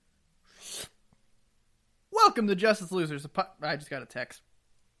Welcome to Justice Losers. I just got a text.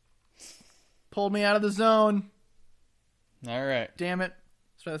 Pulled me out of the zone. All right. Damn it.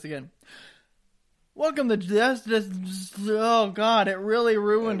 Let's try this again. Welcome to Justice... Oh, God, it really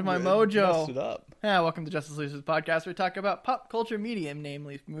ruined my mojo. Messed it up. Yeah, welcome to Justice Losers podcast, where we talk about pop culture medium,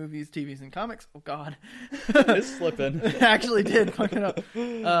 namely movies, TVs, and comics. Oh, God. It's slipping. It actually did. Fuck it up.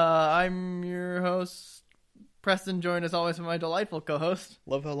 I'm your host, Preston, joined as always by my delightful co-host.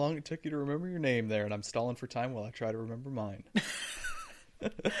 Love how long it took you to remember your name there, and I'm stalling for time while I try to remember mine.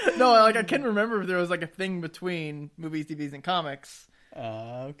 No, I can remember if there was like a thing between movies, TVs, and comics.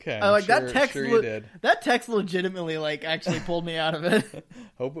 Okay. That text. Sure you did. That text legitimately actually pulled me out of it.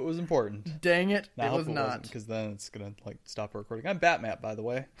 Hope it was important. Dang it! Now, it was not. Because then it's gonna stop recording. I'm Batman, by the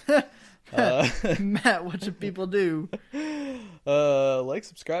way. Matt, what should people do?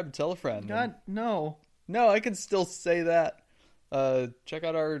 Subscribe, and tell a friend. God, no. No, I can still say that. Check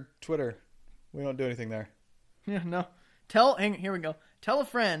out our Twitter. We don't do anything there. Yeah, no. Here we go. Tell a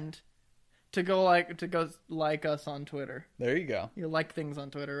friend to go like us on Twitter. There you go. You like things on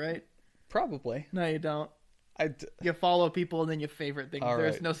Twitter, right? Probably. No, you don't. You follow people and then you favorite things.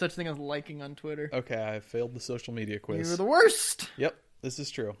 There's no such thing as liking on Twitter. Okay, I failed the social media quiz. You're the worst. Yep, this is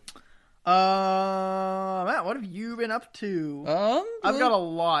true. Matt, what have you been up to? I've got a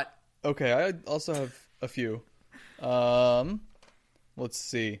lot. Okay, I also have a few. Let's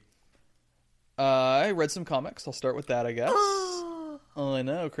see. I read some comics. I'll start with that, I guess. Oh, I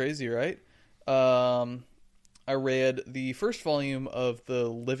know, crazy, right? I read the first volume of the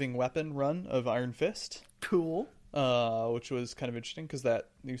Living Weapon run of Iron Fist. Cool. Which was kind of interesting because that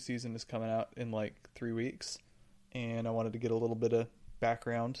new season is coming out in like 3 weeks. And I wanted to get a little bit of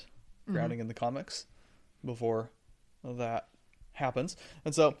grounding in the comics before that happens.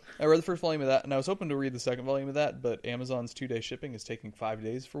 And so I read the first volume of that, and I was hoping to read the second volume of that, but Amazon's 2-day shipping is taking 5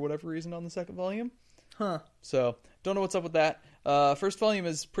 days for whatever reason on the second volume. Huh. So don't know what's up with that. First volume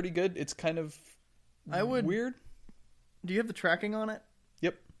is pretty good. It's kind of weird. Do you have the tracking on it?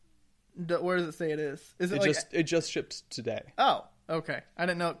 Yep. Where does it say it is? It just shipped today. Oh, okay. I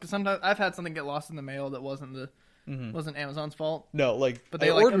didn't know because sometimes I've had something get lost in the mail that wasn't Amazon's fault. No, but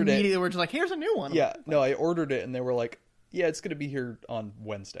they ordered immediately it. were just like, "Here's a new one." Yeah, no, I ordered it and they were like, "Yeah, it's going to be here on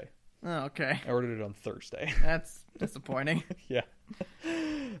Wednesday." Oh, okay. I ordered it on Thursday. That's disappointing. Yeah.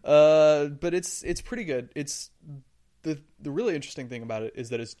 But it's pretty good. It's the really interesting thing about it is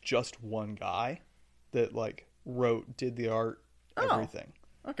that it's just one guy that did the art, everything.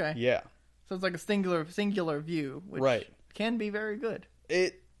 Okay. Yeah. So it's like a singular view, which can be very good.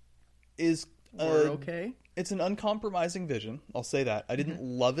 It is okay. It's an uncompromising vision. I'll say that. I didn't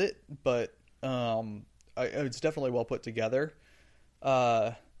love it, but it's definitely well put together.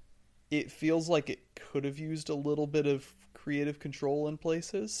 It feels like it could have used a little bit of creative control in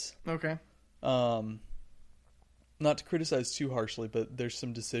places. Okay. Not to criticize too harshly, but there's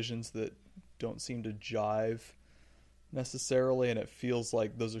some decisions that don't seem to jive necessarily, and it feels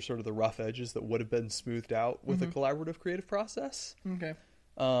like those are sort of the rough edges that would have been smoothed out with a collaborative creative process. Okay.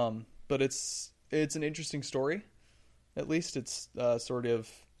 But it's an interesting story. At least it's sort of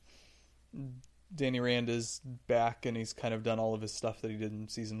Danny Rand is back, and he's kind of done all of his stuff that he did in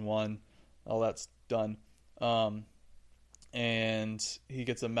season 1. All that's done. And he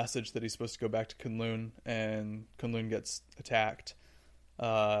gets a message that he's supposed to go back to Kunlun, and Kunlun gets attacked.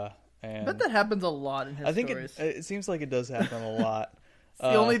 And I bet that happens a lot in his stories. It seems like it does happen a lot. It's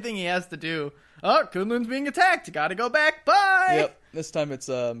the only thing he has to do. Oh, Kunlun's being attacked. Gotta go back. Bye! Yep. This time it's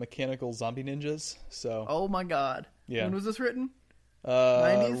mechanical zombie ninjas. So. Oh my god. Yeah. When was this written?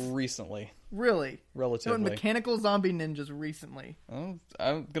 90s? Recently. Really? Relatively. So mechanical zombie ninjas recently. I'm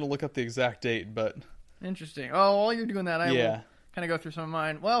going to look up the exact date, but... Interesting. Oh, while you're doing that, I will kind of go through some of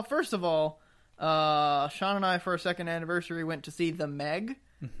mine. Well, first of all, Sean and I, for our second anniversary, went to see The Meg.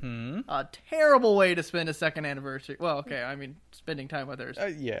 Mm-hmm. A terrible way to spend a second anniversary. Well, okay, I mean, spending time with her is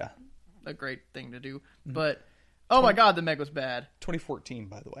a great thing to do. Mm-hmm. But, oh my god, The Meg was bad. 2014,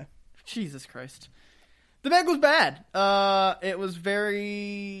 by the way. Jesus Christ. The Meg was bad. It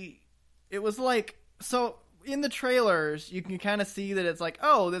was like, so in the trailers, you can kind of see that it's like,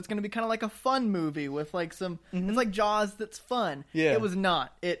 oh, that's going to be kind of like a fun movie with like some, it's like Jaws that's fun. Yeah. It was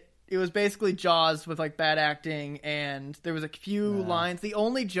not. It was basically Jaws with like bad acting, and there was a few lines. The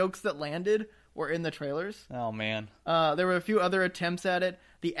only jokes that landed were in the trailers. Oh, man. There were a few other attempts at it.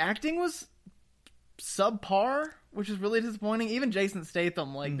 The acting was subpar, which is really disappointing. Even Jason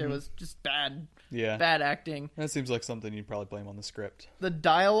Statham, there was just bad acting. That seems like something you'd probably blame on the script. The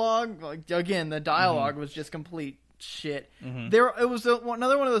dialogue, was just complete shit. Mm-hmm. It was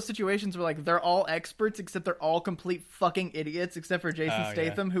another one of those situations where they're all experts except they're all complete fucking idiots except for Jason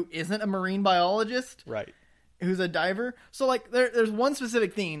Statham, who isn't a marine biologist. Right. who's a diver. So like there's one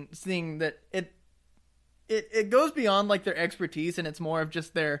specific thing that it goes beyond like their expertise, and it's more of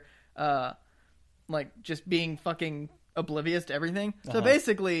just their like just being fucking oblivious to everything. So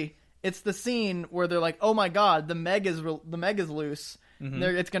basically, it's the scene where they're like, "Oh my god, the Meg is loose.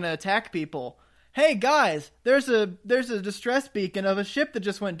 It's gonna attack people." Hey guys, there's a distress beacon of a ship that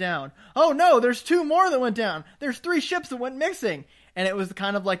just went down. Oh no, there's 2 more that went down. There's 3 ships that went missing. And it was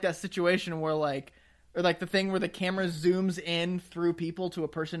kind of like that situation where like, or like the thing where the camera zooms in through people to a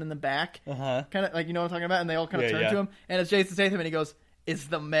person in the back. Kind of like, you know what I'm talking about? And they all kind of turn to him. And it's Jason Statham and he goes, "It's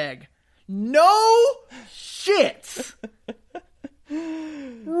the Meg." No shit.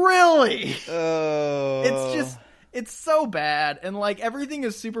 Really? It's so bad, and like everything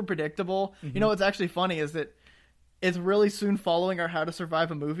is super predictable. You know what's actually funny is that it's really soon following our How to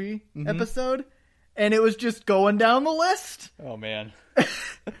Survive a Movie episode, and it was just going down the list. Oh man.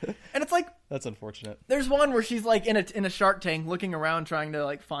 And it's like, that's unfortunate. There's one where she's like in a shark tank looking around trying to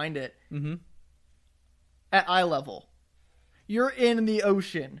like find it. At eye level. You're in the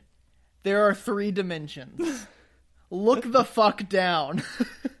ocean. There are 3 dimensions. Look the fuck down.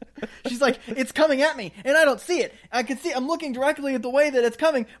 She's like, "It's coming at me, and I don't see it. I'm looking directly at the way that it's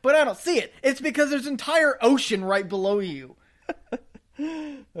coming, but I don't see it. It's because there's an entire ocean right below you."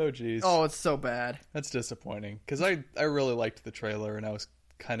 Oh, jeez. Oh, it's so bad. That's disappointing, because I really liked the trailer, and I was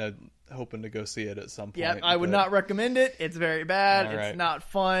kind of hoping to go see it at some point. Yeah, I would not recommend it. It's very bad. It's not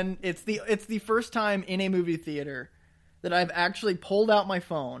fun. It's the first time in a movie theater that I've actually pulled out my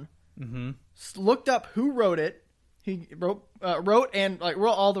phone, looked up who wrote it. He wrote and like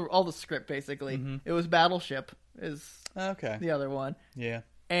wrote all the script basically. It was Battleship is the other one. Yeah.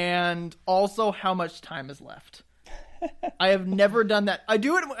 And also how much time is left. I have never done that. I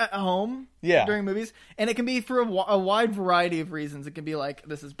do it at home during movies, and it can be for a wide variety of reasons. It can be like,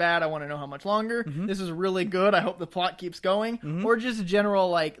 this is bad, I want to know how much longer. This is really good, I hope the plot keeps going. Or just general,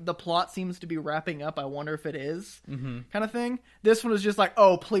 like, the plot seems to be wrapping up, I wonder if it is, kind of thing. This one was just like,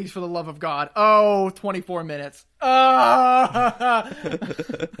 oh, please, for the love of God. Oh, 24 minutes.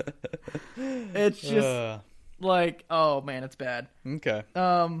 It's just like, oh, man, it's bad. Okay.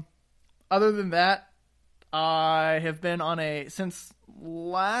 Other than that, I have been on since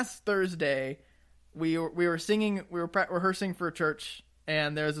last Thursday. We were singing, we were rehearsing for a church,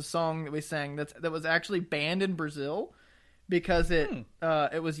 and there's a song that we sang that was actually banned in Brazil because it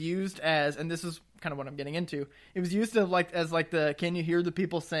was used as, and this is kind of what I'm getting into. It was used as the "Can you hear the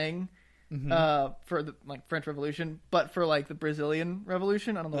people sing?" For the like French Revolution, but for like the Brazilian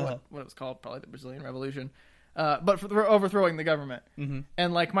Revolution. I don't know what it was called. Probably the Brazilian Revolution. But for overthrowing the government.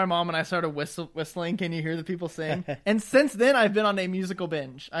 And like my mom and I started whistling "Can you hear the people sing?" And since then I've been on a musical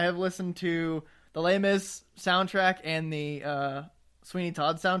binge. I have listened to the Les Mis soundtrack and the Sweeney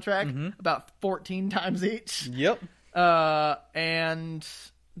Todd soundtrack about 14 times each. Yep. And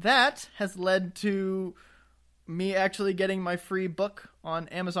that has led to me actually getting my free book on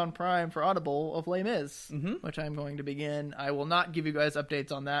Amazon Prime for Audible of Les Mis, which I'm going to begin. I will not give you guys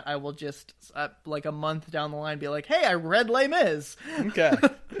updates on that. I will just, like a month down the line, be like, "Hey, I read Les Mis." Okay.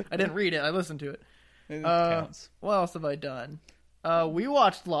 I didn't read it. I listened to it. It counts. What else have I done? We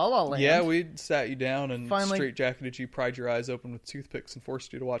watched La La Land. Yeah, we sat you down and straight-jacketed you, pried your eyes open with toothpicks, and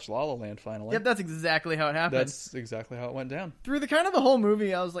forced you to watch La La Land finally. Yep, that's exactly how it happened. That's exactly how it went down. Through the whole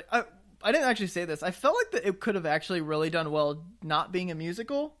movie, I was like... I didn't actually say this. I felt like that it could have actually really done well not being a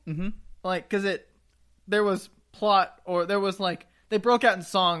musical. Like, because there was plot, or there was like, they broke out in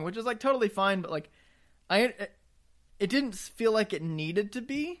song, which is like totally fine, but like, it didn't feel like it needed to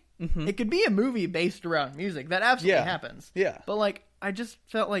be. It could be a movie based around music. That absolutely happens. Yeah. But like, I just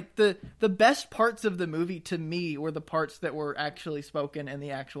felt like the best parts of the movie to me were the parts that were actually spoken and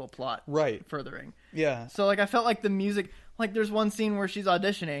the actual plot furthering. Yeah. So like, I felt like the music, like there's one scene where she's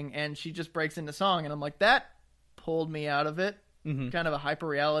auditioning and she just breaks into song, and I'm like, that pulled me out of it. Kind of a hyper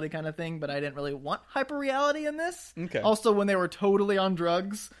reality kind of thing, but I didn't really want hyper reality in this. Okay. Also, when they were totally on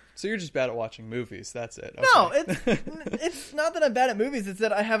drugs. So you're just bad at watching movies. That's it. Okay. No, it's not that I'm bad at movies. It's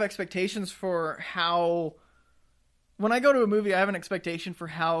that I have expectations for how... When I go to a movie, I have an expectation for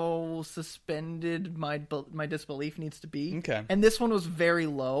how suspended my disbelief needs to be. Okay. And this one was very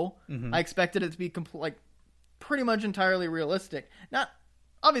low. I expected it to be pretty much entirely realistic.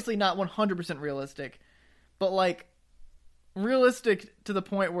 Obviously not 100% realistic, but like realistic to the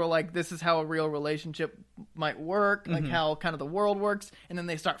point where like this is how a real relationship might work, like how kind of the world works. And then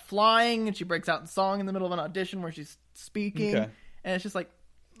they start flying, and she breaks out in song in the middle of an audition where she's speaking. And it's just like,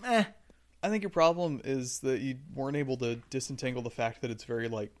 I think your problem is that you weren't able to disentangle the fact that it's very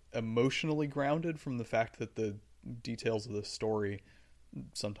like emotionally grounded from the fact that the details of the story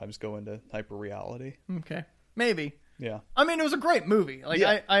sometimes go into hyper reality. Okay. maybe. Yeah. I mean, it was a great movie. Like,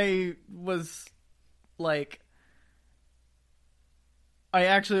 Yeah. I was like, I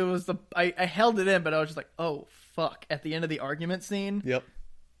actually was I held it in, but I was just like, oh fuck! At the end of the argument scene, Yep.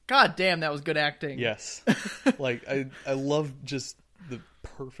 god damn, that was good acting. Yes. Like I love just the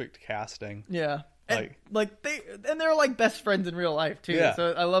perfect casting. Yeah. Like They're like best friends in real life too. Yeah.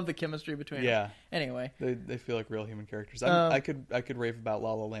 So I love the chemistry between Yeah. them. Anyway. They feel like real human characters. I could rave about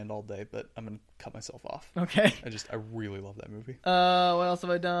La La Land all day, but I'm gonna cut myself off. Okay. I really love that movie. What else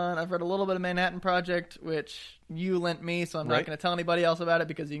have I done? I've read a little bit of Manhattan Project, which you lent me, so I'm not Right. going to tell anybody else about it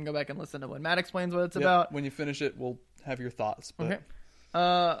because you can go back and listen to when Matt explains what it's Yep. about. When you finish it, we'll have your thoughts. But Okay.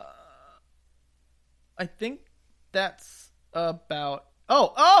 I think that's about.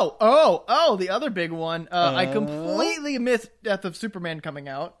 The other big one. I completely missed Death of Superman coming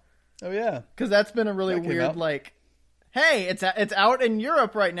out oh yeah, because that's been a really That came weird out. like. Hey, it's out in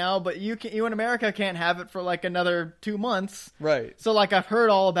Europe right now, but you in America can't have it for like another 2 months. right. So like I've heard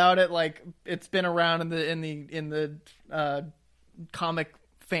all about it. Like it's been around in the comic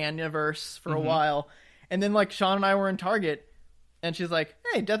fan universe for a while, and then like Sean and I were in Target, and she's like,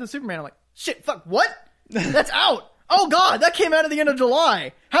 "Hey, Death of Superman." I'm like, "Shit, fuck, what? That's out." Oh god, that came out at the end of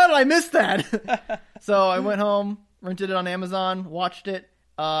July. How did I miss that? So I went home, rented it on Amazon, watched it.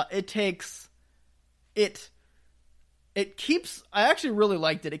 It keeps. I actually really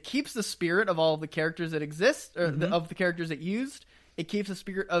liked it. It keeps the spirit of all of the characters that exist, or of the characters it used. It keeps the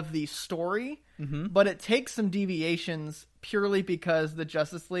spirit of the story, but it takes some deviations purely because the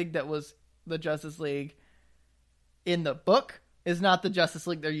Justice League that was the Justice League in the book is not the Justice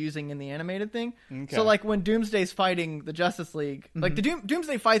League they're using in the animated thing. Okay. So, like, when Doomsday's fighting the Justice League, like, the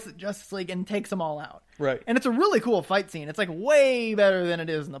Doomsday fights the Justice League and takes them all out. Right. And it's a really cool fight scene. It's, like, way better than it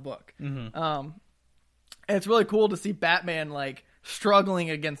is in the book. Mm-hmm. And it's really cool to see Batman, like,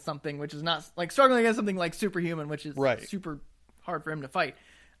 struggling against something, which is not, like, struggling against something like superhuman, which is Right. super hard for him to fight.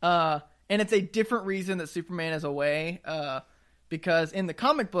 And it's a different reason that Superman is away, because in the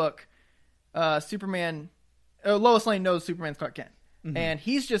comic book, Lois Lane knows Superman's Clark Kent. And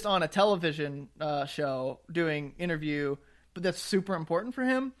he's just on a television show doing interview, but that's super important for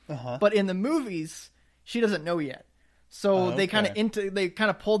him. Uh-huh. But in the movies, she doesn't know yet. So they kind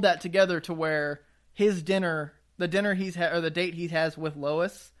of pulled that together to where his dinner, the dinner or the date he has with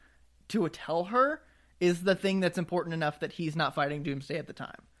Lois to tell her is the thing that's important enough that he's not fighting Doomsday at the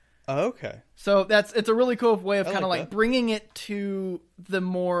time. Oh, okay. So it's a really cool way of I kind of like like that. bringing it to the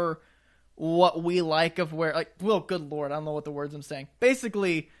more what we like of where, like, well, good Lord, I don't know what the words I'm saying.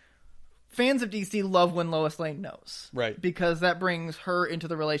 Basically, fans of DC love when Lois Lane knows. Right. Because that brings her into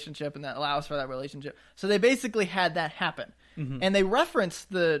the relationship and that allows for that relationship. So they basically had that happen. And they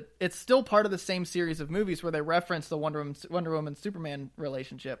referenced it's still part of the same series of movies where they reference the Wonder Woman Superman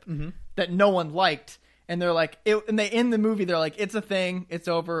relationship that no one liked. And they're like, in the movie, they're like, it's a thing, it's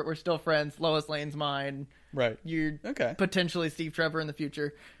over, we're still friends, Lois Lane's mine. Right. You're Okay. potentially Steve Trevor in the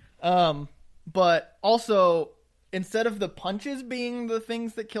future. But also, instead of the punches being the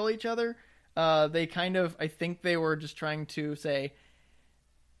things that kill each other, they kind of, I think they were just trying to say,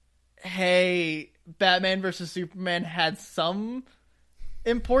 hey, Batman versus Superman had some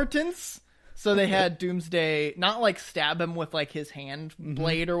importance. So they had Doomsday not like stab him with like his hand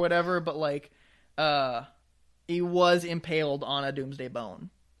blade or whatever, but like he was impaled on a Doomsday bone.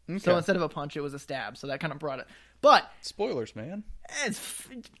 Okay. So instead of a punch, it was a stab. So that kind of brought it. But Spoilers, man. it's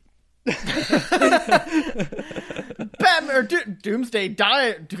Batman or Doomsday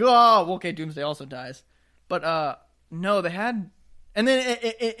died. Oh, okay, Doomsday also dies. But no, they had, and then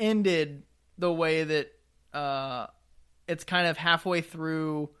it ended the way that it's kind of halfway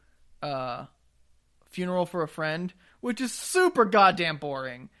through Funeral for a Friend, which is super goddamn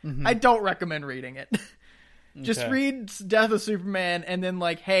boring. I don't recommend reading it. Just Okay. read Death of Superman and then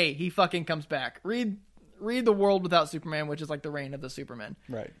like, hey, he fucking comes back. Read The World Without Superman, which is like the reign of the Superman.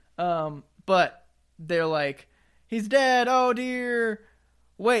 Right. But they're like, he's dead. Oh dear.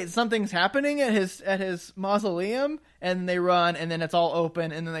 Wait, something's happening at his mausoleum, and they run, and then it's all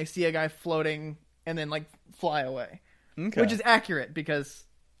open, and then they see a guy floating, and then like fly away, Okay. which is accurate because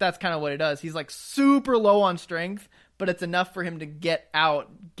that's kind of what it does. He's like super low on strength, but it's enough for him to get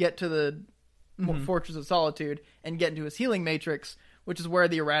to the Fortress of Solitude, and get into his healing matrix, which is where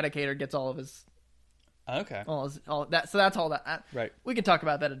the Eradicator gets all of his. Okay. All that. So that's all that. Right. We can talk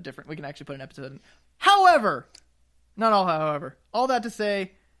about that we can actually put an episode in. However, all that to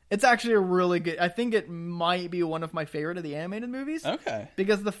say, it's actually a really good, I think it might be one of my favorite of the animated movies. Okay.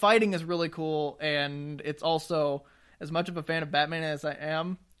 Because the fighting is really cool, and it's also, as much of a fan of Batman as I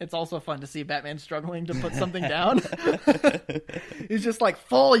am, it's also fun to see Batman struggling to put something down. He's just like,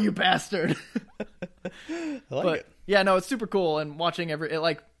 fall, you bastard. I like But it. yeah, no, it's super cool, and watching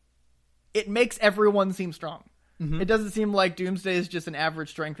it makes everyone seem strong. It doesn't seem like Doomsday is just an average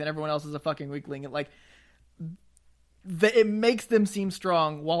strength and everyone else is a fucking weakling. It makes them seem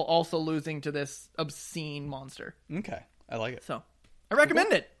strong while also losing to this obscene monster. Okay, I like it. So I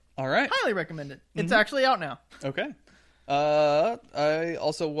recommend it. All right. Highly recommend it. It's actually out now. Okay. I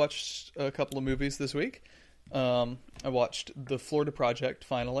also watched a couple of movies this week. I watched The Florida Project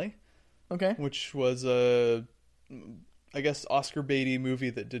finally, Okay. which was a, I guess, Oscar baity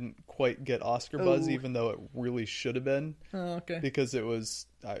movie that didn't quite get Oscar buzz, Ooh. even though it really should have been, Oh, okay. because it was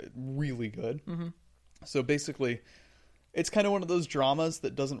really good. Mm-hmm. So basically, it's kind of one of those dramas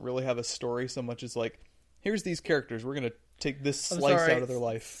that doesn't really have a story so much as like, here's these characters, we're going to take this I'm slice sorry. out of their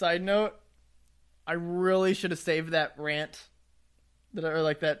life. Side note, I really should have saved that rant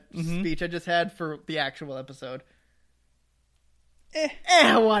that speech I just had for the actual episode.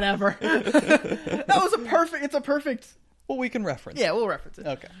 Whatever. It's a perfect. Well, we can reference. Yeah, we'll reference it.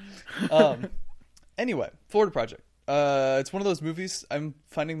 Okay. Anyway, Florida Project. It's one of those movies. I'm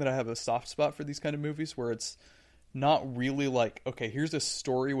finding that I have a soft spot for these kind of movies where it's not really like, okay, here's a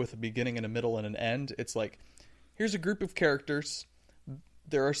story with a beginning and a middle and an end. It's like, here's a group of characters.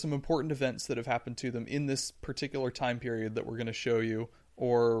 There are some important events that have happened to them in this particular time period that we're going to show you,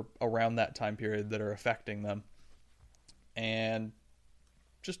 or around that time period, that are affecting them. And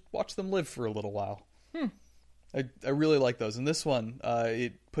just watch them live for a little while. I really like those. And this one,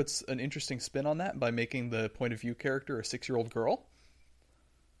 it puts an interesting spin on that by making the point of view character a 6-year-old girl.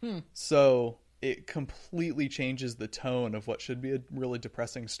 So it completely changes the tone of what should be a really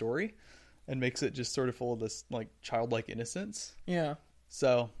depressing story and makes it just sort of full of this like childlike innocence. Yeah.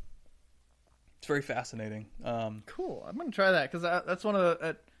 So it's very fascinating. Cool. I'm gonna try that because that's one of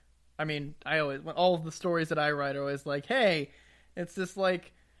the. All of the stories that I write are always like, hey, it's this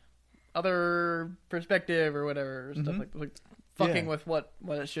like other perspective or whatever, or stuff like fucking with what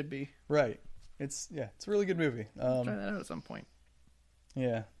it should be. Right. It's a really good movie. Try that out at some point.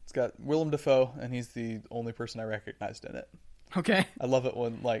 Yeah, it's got Willem Dafoe, and he's the only person I recognized in it. Okay. I love it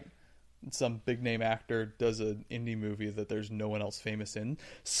when like some big name actor does an indie movie that there's no one else famous in.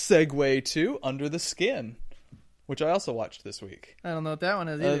 Segue to Under the Skin, which I also watched this week. I don't know what that one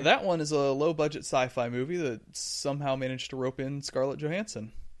is either. That one is a low budget sci-fi movie that somehow managed to rope in Scarlett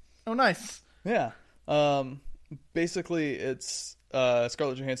Johansson. Oh, nice. Yeah. Basically, it's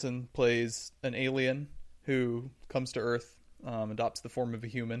Scarlett Johansson plays an alien who comes to Earth, adopts the form of a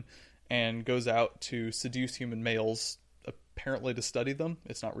human, and goes out to seduce human males, apparently to study them.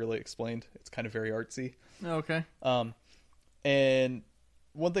 It's not really explained. It's kind of very artsy. Okay. And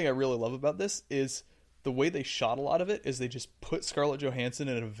one thing I really love about this is the way they shot a lot of it is they just put Scarlett Johansson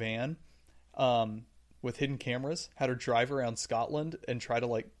in a van with hidden cameras, had her drive around Scotland and try to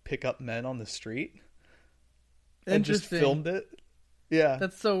like pick up men on the street. And just filmed it. Yeah.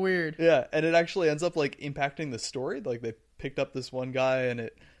 That's so weird. Yeah, and it actually ends up like impacting the story. Like they picked up this one guy and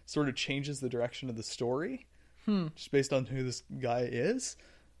it sort of changes the direction of the story. Just based on who this guy is.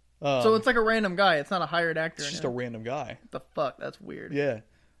 So it's like a random guy. It's not a hired actor. It's just a random guy. What the fuck? That's weird. Yeah.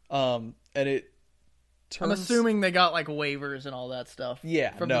 And it turns... I'm assuming they got like waivers and all that stuff.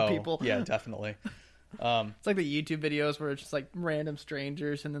 Yeah, from the people. Yeah, definitely. It's like the YouTube videos where it's just like random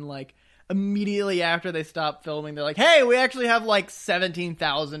strangers, and then like immediately after they stop filming, they're like, "Hey, we actually have like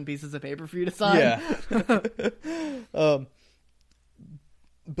 17,000 pieces of paper for you to sign." Yeah.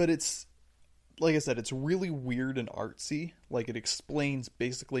 But it's, like I said, it's really weird and artsy. Like it explains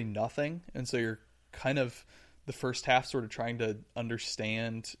basically nothing, and so you're kind of the first half sort of trying to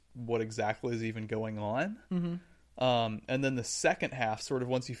understand what exactly is even going on. And then the second half, sort of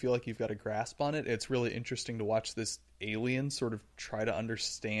once you feel like you've got a grasp on it, it's really interesting to watch this alien sort of try to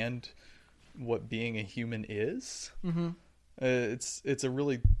understand what being a human is. It's a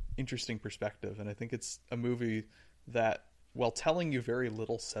really interesting perspective, and I think it's a movie that, while telling you very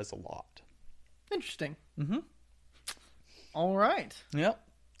little, says a lot. Interesting. All right. Yep.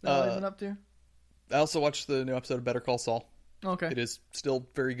 Is that what I've been up to? I also watched the new episode of Better Call Saul. Okay. It is still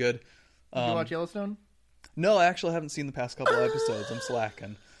very good. Did you watch Yellowstone? No, I actually haven't seen the past couple of episodes. I'm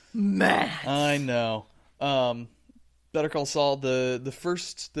slacking. Matt. I know. Better Call Saul,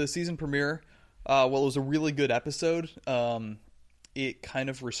 the season premiere, well, it was a really good episode. It kind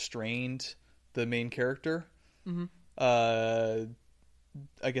of restrained the main character, I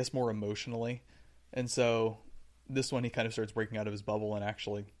guess more emotionally. And so this one, he kind of starts breaking out of his bubble and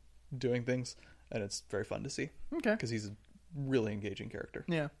actually doing things. And it's very fun to see. Okay. Because he's a really engaging character.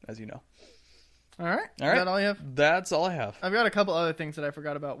 Yeah. As you know. All right. All right. Is that all you have? That's all I have. I've got a couple other things that I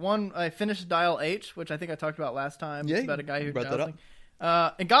forgot about. One, I finished Dial H, which I think I talked about last time. Yeah, It's about a guy who brought that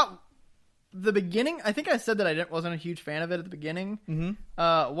up. It got the beginning, I think I said that wasn't a huge fan of it at the beginning.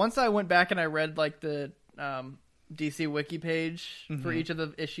 Mm-hmm. Once I went back and I read like the DC wiki page for each of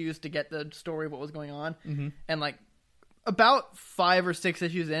the issues to get the story of what was going on, and like about 5 or 6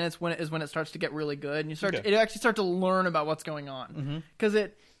 issues in, is when it starts to get really good, and you actually start to learn about what's going on, because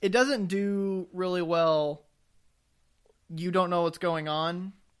it doesn't do really well. You don't know what's going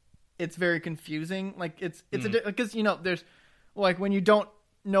on. It's very confusing. Like it's because there's like when you don't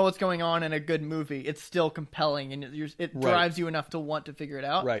know what's going on in a good movie, it's still compelling and it drives you enough to want to figure it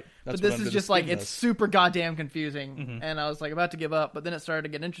out. Right. But this is just like it's super goddamn confusing, and I was like about to give up, but then it started to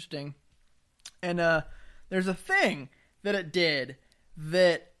get interesting. And there's a thing that it did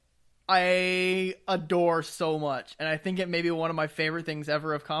that I adore so much, and I think it may be one of my favorite things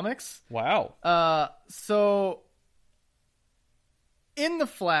ever of comics. Wow. So in the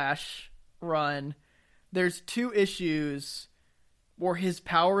Flash run, there's 2 issues where his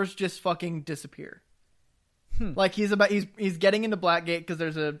powers just fucking disappear. Like he's getting into Blackgate because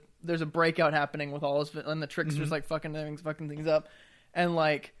there's a breakout happening with all his, and the Trickster's like fucking things up, and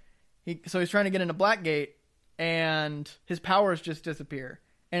like he's trying to get into Blackgate, and his powers just disappear.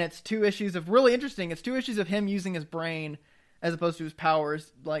 And it's 2 issues of really interesting. It's 2 issues of him using his brain as opposed to his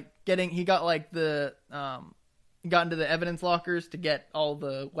powers. Like he got into the evidence lockers to get all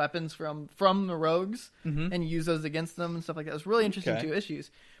the weapons from the rogues and use those against them and stuff like that. It was really interesting 2 issues,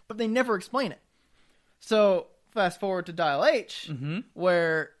 but they never explain it. So fast forward to Dial H,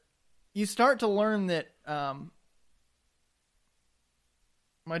 where you start to learn that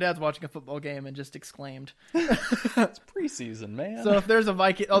my dad's watching a football game and just exclaimed. It's preseason, man. So if there's a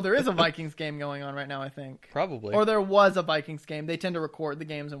there is a Vikings game going on right now, I think. Probably. Or there was a Vikings game. They tend to record the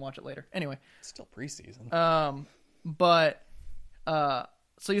games and watch it later. Anyway. It's still preseason.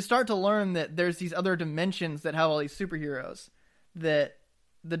 So you start to learn that there's these other dimensions that have all these superheroes, that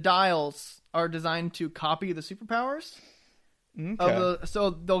the dials are designed to copy the superpowers. So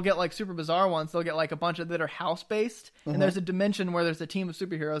they'll get like super bizarre ones. They'll get like a bunch of that are house based, and there's a dimension where there's a team of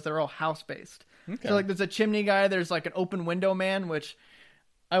superheroes that are all house based. So like there's a chimney guy. There's like an open window man, which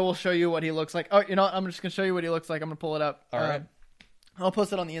I will show you what he looks like. Oh, I'm just gonna show you what he looks like. I'm gonna pull it up. All right. I'll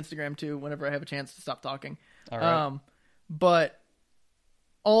post it on the Instagram too whenever I have a chance to stop talking. All right. But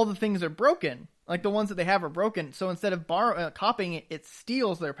all the things are broken. Like the ones that they have are broken. So instead of copying it, it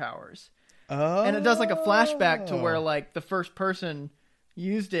steals their powers. Oh. And it does like a flashback to where like the first person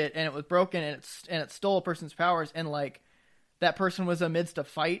used it and it was broken and it stole a person's powers, and like that person was amidst a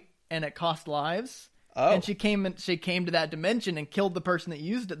fight and it cost lives. Oh. And she came to that dimension and killed the person that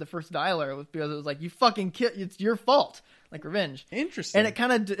used it, the first dialer. It was because it was like, you fucking it's your fault, like revenge. Interesting.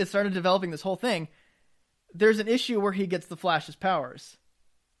 And it started developing this whole thing. There's an issue where he gets the Flash's powers.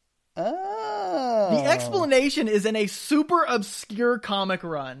 Oh. The explanation is in a super obscure comic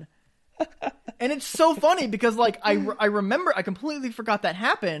run. And it's so funny because like I remember I completely forgot that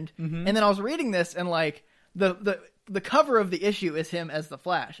happened, and then I was reading this and like the cover of the issue is him as the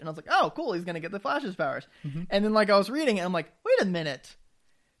Flash, and I was like, oh cool, he's gonna get the Flash's powers. And then like I was reading it, I'm like, wait a minute,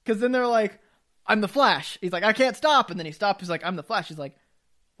 because then they're like, I'm the Flash. He's like, I can't stop, and then he stopped. He's like, I'm the Flash. He's like,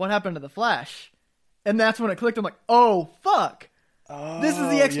 what happened to the Flash? And that's when it clicked. I'm like, oh fuck. This is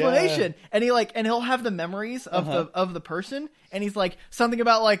the explanation. Yeah. And he'll have the memories of the person, and he's like something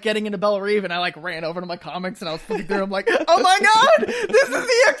about like getting into Bella Reeve, and I like ran over to my comics and I was flipping through. I'm like, oh my god, this is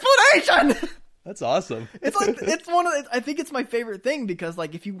the explanation. That's awesome. It's like I think it's my favorite thing because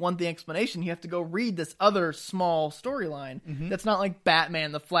like if you want the explanation, you have to go read this other small storyline that's not like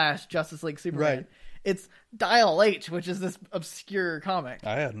Batman, the Flash, Justice League, Superman. Right. It's Dial H, which is this obscure comic.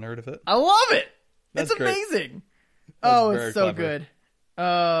 I hadn't heard of it. I love it. That's it's amazing. Oh, it's so clever. good.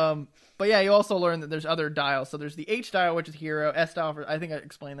 But yeah, you also learn that there's other dials. So there's the H dial, which is hero, S dial for, I think I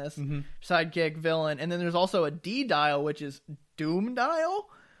explained this, sidekick, villain, and then there's also a D dial, which is Doom dial,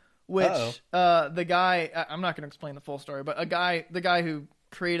 which the guy, I'm not going to explain the full story, but the guy who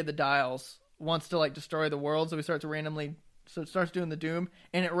created the dials wants to like destroy the world, so it starts doing the Doom,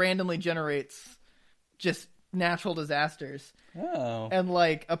 and it randomly generates just natural disasters. Oh. And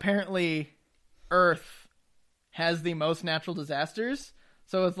like apparently Earth has the most natural disasters.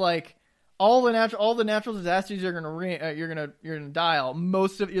 So it's like all the natural disasters you're gonna dial.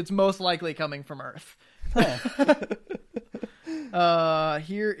 It's most likely coming from Earth.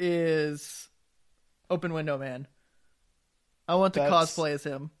 Here is Open Window Man. I want to cosplay as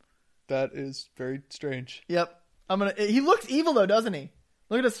him. That is very strange. Yep. He looks evil though, doesn't he?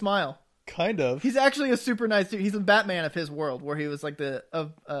 Look at his smile. Kind of. He's actually a super nice dude. He's a Batman of his world, where he was like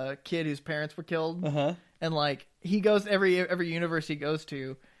a kid whose parents were killed. And like he goes every universe he goes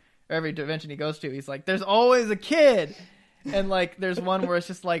to, or every dimension he goes to, he's like, there's always a kid. And like there's one where it's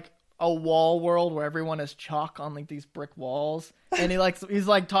just like a wall world where everyone has chalk on like these brick walls, and he's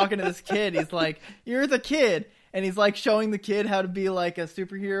like talking to this kid. He's like, "You're the kid," and he's like showing the kid how to be like a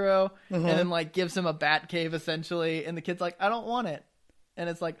superhero, and then like gives him a bat cave essentially, and the kid's like, "I don't want it," and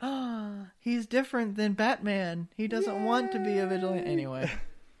it's like, "Ah, he's different than Batman. He doesn't want to be a vigilante anyway."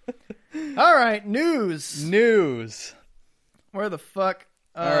 All right, news. Where the fuck?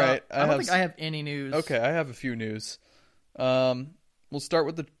 All right, I don't think I have any news. Okay, I have a few news. We'll start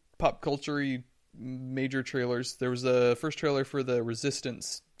with the pop culture major trailers. There was a first trailer for the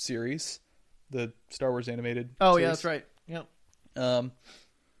Resistance series, the Star Wars animated Oh, series. yeah, that's right. Yep. I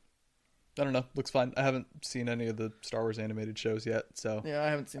don't know. Looks fine. I haven't seen any of the Star Wars animated shows yet, so Yeah, I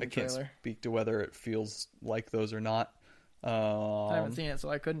haven't seen the I can't trailer. speak to whether it feels like those or not. I haven't seen it, so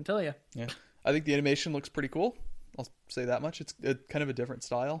I couldn't tell you. Yeah, I think the animation looks pretty cool. I'll say that much. It's kind of a different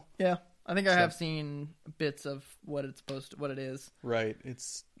style. Yeah, I think I have seen bits of what it is. Right.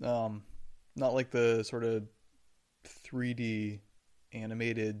 It's not like the sort of 3D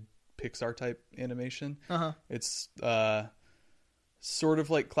animated Pixar type animation. Uh-huh. It's sort of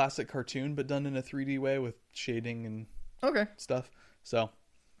like classic cartoon, but done in a 3D way with shading and Okay. stuff. So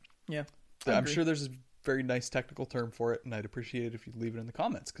Yeah. I'm sure there's a very nice technical term for it, and I'd appreciate it if you'd leave it in the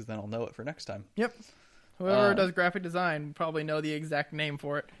comments, because then I'll know it for next time. Yep. Whoever does graphic design would probably know the exact name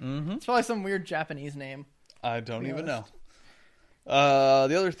for it. Mm-hmm. It's probably some weird Japanese name. I don't even know. honest.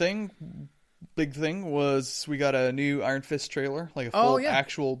 The other big thing was we got a new Iron Fist trailer, like a full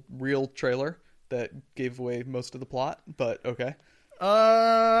actual real trailer that gave away most of the plot, but okay.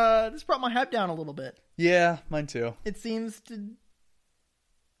 This brought my hype down a little bit. Yeah, mine too. It seems to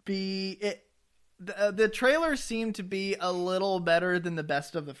be the trailer seemed to be a little better than the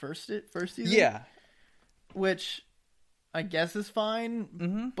best of the first season. Yeah. Which I guess is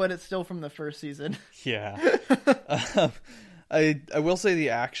fine, but it's still from the first season. Yeah. I will say the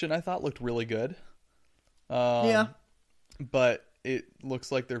action I thought looked really good. Yeah. But it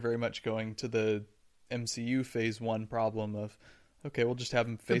looks like they're very much going to the MCU Phase 1 problem of, okay, we'll just have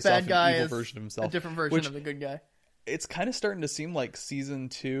him face off an evil version of himself. A different version of the good guy. It's kind of starting to seem like Season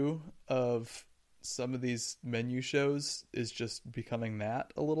 2 of some of these menu shows is just becoming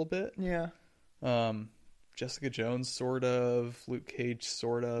that a little bit. Yeah. Jessica Jones, sort of. Luke Cage,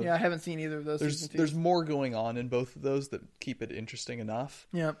 sort of. Yeah, I haven't seen either of those. There's more going on in both of those that keep it interesting enough.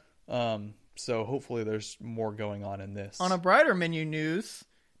 Yep. So hopefully there's more going on in this. On a brighter menu news,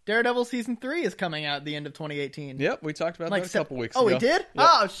 Daredevil Season 3 is coming out at the end of 2018. Yep, we talked about that a couple weeks ago. Oh, we did? Yep.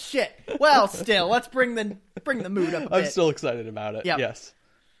 Oh, shit. Well, still, let's bring the mood up a bit. I'm still excited about it, yep. Yes.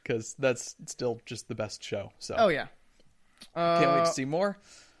 Because that's still just the best show. So. Oh, yeah. Can't wait to see more.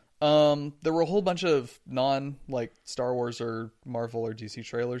 There were a whole bunch of Star Wars or Marvel or DC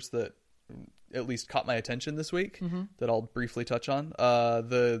trailers that at least caught my attention this week that I'll briefly touch on.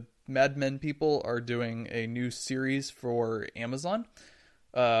 The Mad Men people are doing a new series for Amazon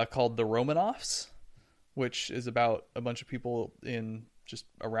called The Romanoffs, which is about a bunch of people in just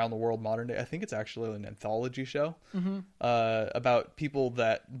around the world modern day. I think it's actually an anthology show about people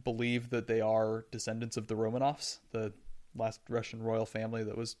that believe that they are descendants of the Romanovs, the last Russian royal family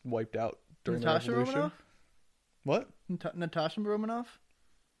that was wiped out during Natasha the revolution. Romanoff? What? Natasha Romanoff?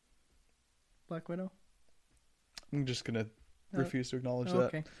 Black Widow? I'm just gonna refuse to acknowledge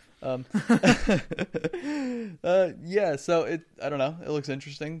okay. that. Yeah, so I don't know. It looks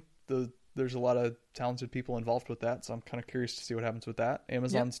interesting. There's a lot of talented people involved with that, so I'm kind of curious to see what happens with that.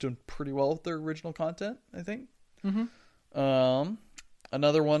 Amazon's doing pretty well with their original content, I think.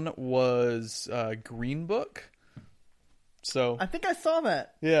 Another one was Green Book. So I think I saw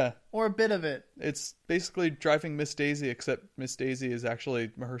that. Yeah. Or a bit of it. It's basically driving Miss Daisy, except Miss Daisy is actually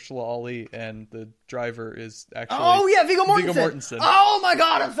Mahershala Ali, and the driver is actually... Oh, yeah, Viggo Mortensen. Oh, my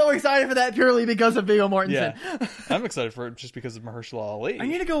God, I'm so excited for that purely because of Viggo Mortensen. Yeah. I'm excited for it just because of Mahershala Ali. I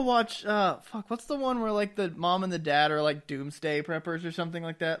need to go watch... what's the one where, the mom and the dad are, doomsday preppers or something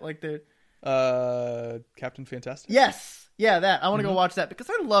like that? Captain Fantastic? Yes. Yeah, that. I want to go watch that because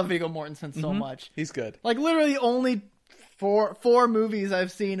I love Viggo Mortensen so much. He's good. Literally only... Four movies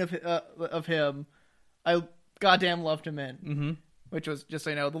I've seen of him, I goddamn loved him in. Which was, just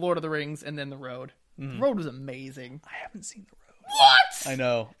so you know, The Lord of the Rings and then The Road. The Road was amazing. I haven't seen The Road. What? I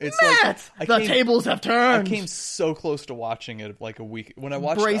know. It's Matt! The tables have turned. I came so close to watching it a week when I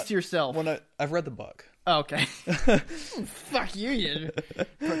watched. Brace yourself. I've read the book. Oh, okay. Fuck you, you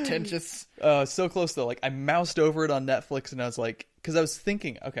pretentious. So close though. I moused over it on Netflix and I was like, because I was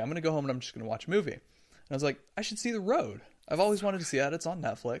thinking, okay, I'm gonna go home and I'm just gonna watch a movie. And I was like, I should see The Road. I've always wanted to see that. It's on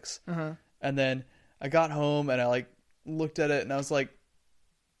Netflix. And then I got home and I looked at it and I was like,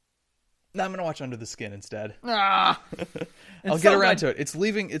 No, I'm gonna watch Under the Skin instead. Ah, I'll get around to it. It's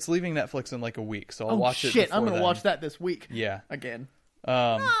leaving Netflix in like a week, so I'll watch it. Shit, I'm gonna then. watch that this week. Yeah. Again.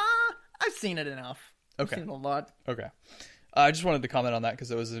 Um. I've seen it enough. Okay. I've seen it a lot. Okay. I just wanted to comment on that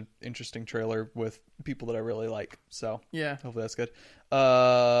because it was an interesting trailer with people that I really like. So Yeah. hopefully that's good.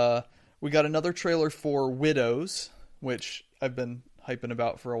 We got another trailer for Widows, which I've been hyping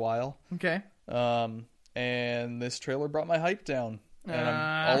about for a while. Okay. And this trailer brought my hype down, and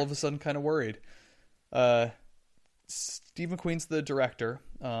I'm all of a sudden kind of worried. Steve McQueen's the director.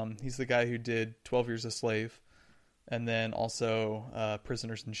 He's the guy who did 12 Years a Slave, and then also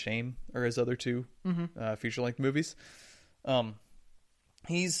Prisoners in Shame are his other two feature-length movies.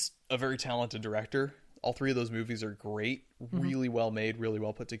 He's a very talented director. All three of those movies are great, really well made, really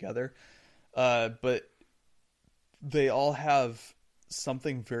well put together. But they all have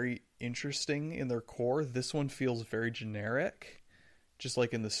something very interesting in their core. This one feels very generic, just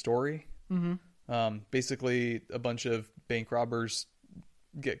like in the story. Basically, a bunch of bank robbers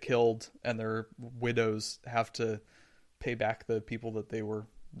get killed, and their widows have to pay back the people that they were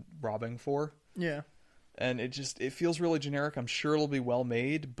robbing for. Yeah. And it feels really generic. I'm sure it'll be well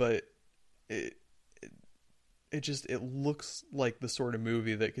made, but it looks like the sort of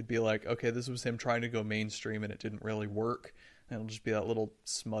movie that could be like, okay, this was him trying to go mainstream and it didn't really work. And it'll just be that little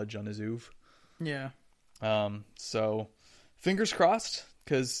smudge on his oeuvre. Yeah. So fingers crossed,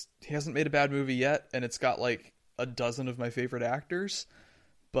 because he hasn't made a bad movie yet, and it's got like a dozen of my favorite actors,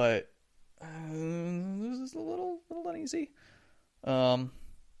 but this is a little uneasy. And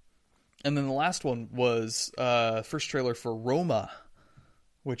then the last one was first trailer for Roma,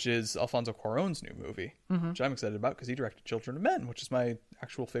 which is Alfonso Cuarón's new movie, which I'm excited about because he directed Children of Men, which is my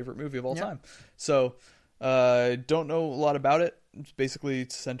actual favorite movie of all time. So don't know a lot about it. It's basically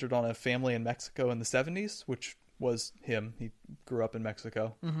centered on a family in Mexico in the 70s, which was him. He grew up in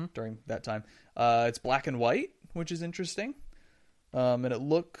Mexico during that time. It's black and white, which is interesting. And it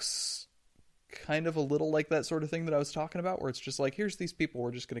looks kind of a little like that sort of thing that I was talking about, where it's just like, here's these people,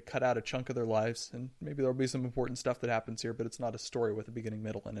 we're just going to cut out a chunk of their lives, and maybe there'll be some important stuff that happens here, but it's not a story with a beginning,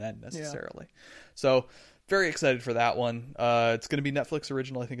 middle, and an end necessarily. So very excited for that one. It's going to be Netflix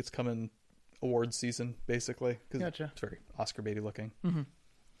original. I think it's coming awards season, basically, because it's very Oscar baity looking.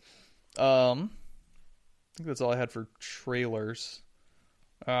 I think that's all I had for trailers.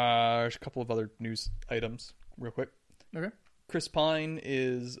 There's a couple of other news items real quick. Okay. Chris Pine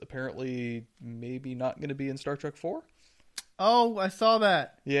is apparently maybe not going to be in Star Trek 4. Oh, I saw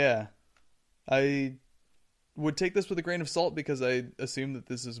that. Yeah. I would take this with a grain of salt because I assume that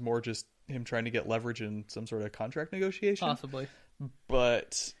this is more just him trying to get leverage in some sort of contract negotiation. Possibly.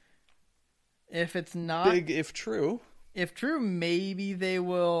 But if it's not... big if true. If true, maybe they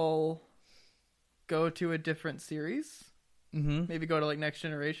will go to a different series. Maybe go to like Next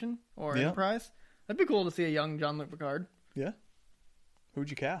Generation or Enterprise. That'd be cool to see a young Jean-Luc Picard. Yeah. Who'd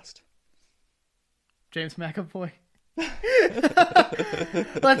you cast? James McAvoy.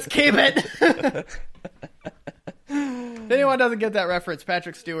 Let's keep it. If anyone doesn't get that reference,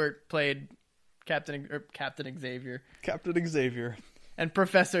 Patrick Stewart played Captain Xavier. Captain Xavier. And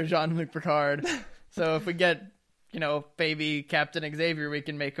Professor Jean-Luc Picard. So if we get, baby Captain Xavier, we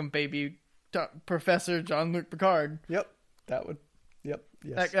can make him baby Professor Jean-Luc Picard. Yep. That would. Yep.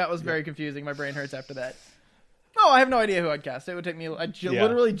 Yes. That was very confusing. My brain hurts after that. Oh, I have no idea who I'd cast. It would take me...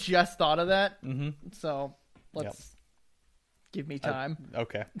 literally just thought of that. So, let's give me time.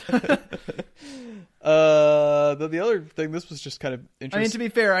 Okay. The other thing, this was just kind of interesting. I mean, to be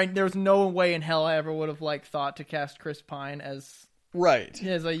fair, there was no way in hell I ever would have thought to cast Chris Pine as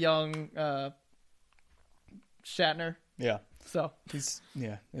a young Shatner. Yeah. So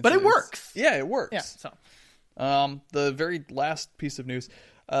but it works. Yeah, it works. Yeah. So, the very last piece of news,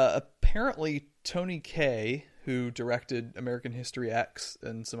 apparently Tony Kaye, who directed American History X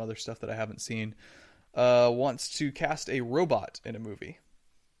and some other stuff that I haven't seen, wants to cast a robot in a movie.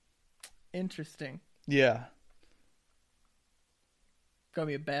 Interesting. Yeah. Gonna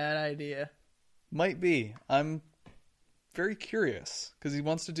be a bad idea. Might be. I'm very curious because he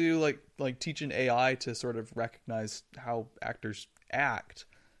wants to do like teach an AI to sort of recognize how actors act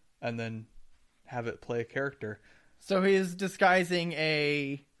and then have it play a character. So he is disguising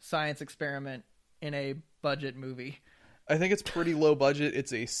a science experiment in a budget movie. I think it's pretty low budget.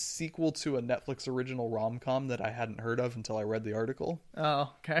 It's a sequel to a Netflix original rom-com that I hadn't heard of until I read the article.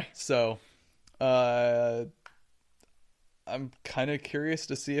 Oh, okay. So, I'm kind of curious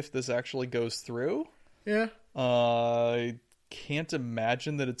to see if this actually goes through. Yeah. I can't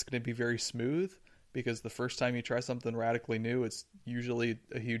imagine that it's going to be very smooth because the first time you try something radically new, it's usually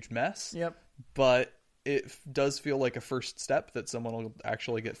a huge mess. Yep. But does feel like a first step that someone will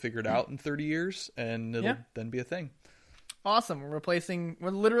actually get figured out in 30 years, and it'll then be a thing. Awesome. We're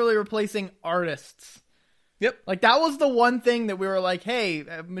literally replacing artists. Yep. Like, that was the one thing that we were like, hey,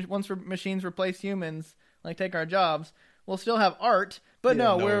 once machines replace humans, like, take our jobs, we'll still have art. But Yeah,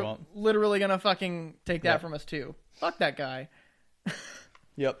 no, no, we we're won't. literally going to fucking take that from us, too. Fuck that guy.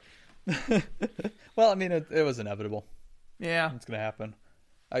 Yep. Well, I mean, it was inevitable. Yeah. It's going to happen.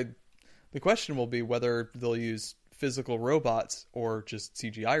 The question will be whether they'll use physical robots or just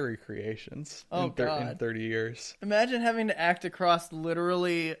CGI recreations in 30 years. Imagine having to act across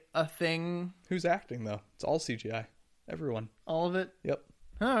literally a thing. Who's acting, though? It's all CGI. Everyone. All of it. Yep.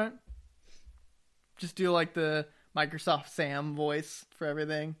 All right. Just do like the Microsoft Sam voice for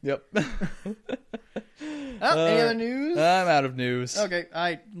everything. Yep. Any other news? I'm out of news. Okay,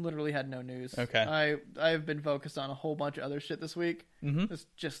 I literally had no news. Okay. I've been focused on a whole bunch of other shit this week. Mm-hmm. This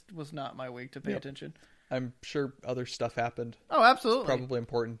just was not my week to pay attention. I'm sure other stuff happened. Oh, absolutely. It's probably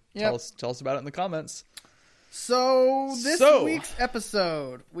important. Yep. Tell us about it in the comments. So this week's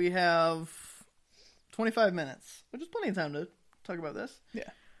episode, we have 25 minutes, which is plenty of time to talk about this. Yeah.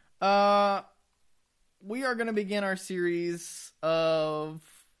 We are going to begin our series of,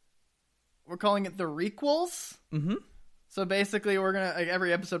 we're calling it the requels. Mm-hmm. So basically, we're going to, like,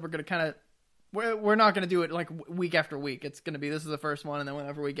 every episode, we're going to kind of, we're not going to do it like week after week. It's going to be, this is the first one, and then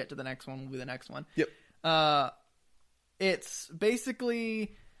whenever we get to the next one, will be the next one. Yep. It's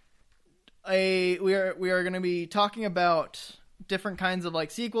basically we are going to be talking about different kinds of like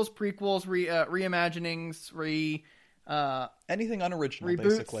sequels, prequels, reimaginings, anything unoriginal, reboots,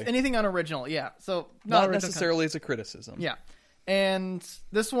 basically. anything unoriginal. Yeah. So not necessarily as a criticism. Yeah. And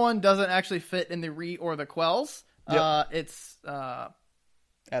this one doesn't actually fit in the or the quells. Yep. It's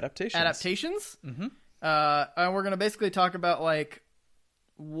adaptations. Mm-hmm. And we're going to basically talk about like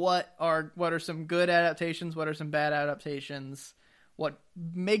what are some good adaptations, what are some bad adaptations, what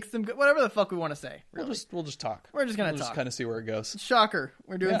makes them good, whatever the fuck we want to say. Really. We'll just talk. We're just gonna talk. Just kind of see where it goes. Shocker,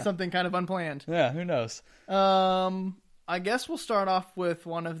 we're doing something kind of unplanned. Yeah, who knows? I guess we'll start off with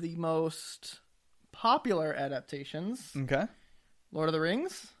one of the most popular adaptations. Okay. Lord of the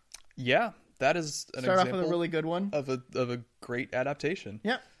Rings. Yeah, that is an start example off with a really good one of a great adaptation.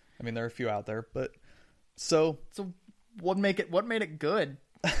 Yeah. I mean, there are a few out there, but so what made it good?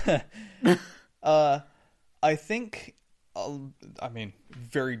 I think, I mean,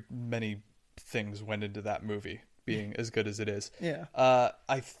 very many things went into that movie being as good as it is. Yeah.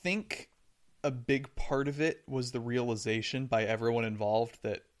 I think a big part of it was the realization by everyone involved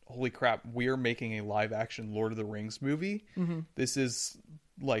that, holy crap, we are making a live action Lord of the Rings movie. Mm-hmm. This is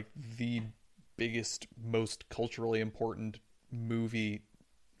like the biggest, most culturally important movie,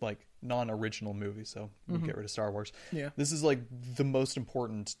 like non-original movie. So we'll get rid of Star Wars. Yeah. This is like the most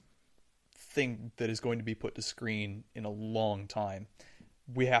important thing that is going to be put to screen in a long time.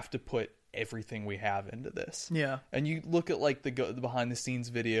 We have to put everything we have into this. Yeah. And you look at like the behind the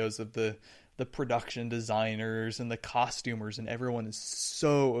scenes videos of the production designers and the costumers, and everyone is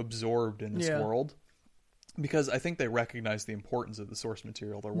so absorbed in this world because I think they recognize the importance of the source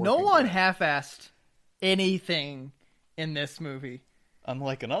material they're working with. No one half-assed anything in this movie.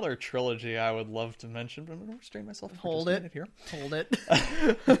 Unlike another trilogy I would love to mention, but I'm going to restrain myself for just a minute here. Hold it.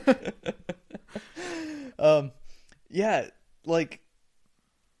 Yeah, like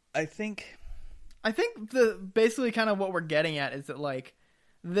I think basically kind of what we're getting at is that like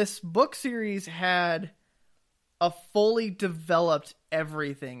this book series had a fully developed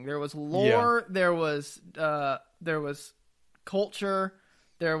everything. There was lore, there was culture,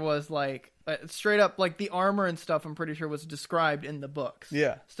 there was like straight up like the armor and stuff. I'm pretty sure was described in the books.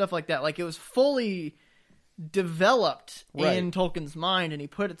 Yeah, stuff like that. Like it was fully developed in Tolkien's mind, and he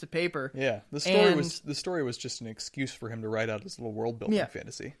put it to paper. Yeah, the story was just an excuse for him to write out his little world building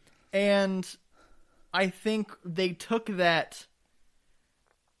fantasy. And I think they took that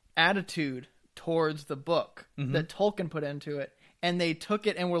attitude towards the book that Tolkien put into it, and they took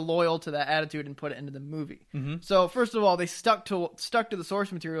it and were loyal to that attitude and put it into the movie. Mm-hmm. So first of all, they stuck to the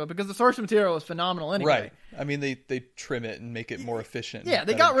source material because the source material was phenomenal anyway. Right. I mean, they trim it and make it more efficient. Yeah,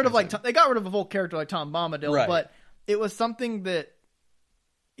 they got rid of a full character like Tom Bombadil, but it was something that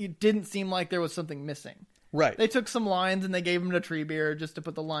it didn't seem like there was something missing. Right. They took some lines and they gave him to Treebeard just to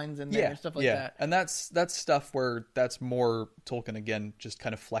put the lines in there and stuff like that. And that's stuff where that's more Tolkien, again, just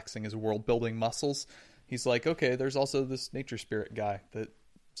kind of flexing his world building muscles. He's like, okay, there's also this nature spirit guy that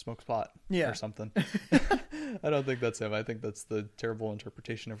smokes pot or something. I don't think that's him. I think that's the terrible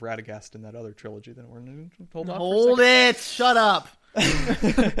interpretation of Radagast in that other trilogy that we're going to hold it. Shut up.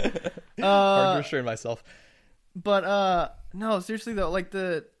 Hard to restrain myself. But no, seriously though, like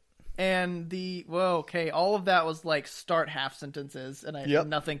And all of that was like start half sentences, and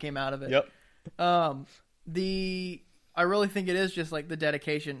nothing came out of it. Yep. I really think it is just like the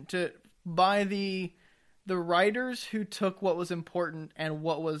dedication by the writers who took what was important and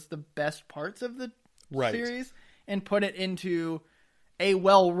what was the best parts of the series and put it into a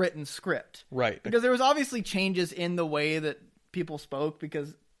well-written script. Right. Because there was obviously changes in the way that people spoke,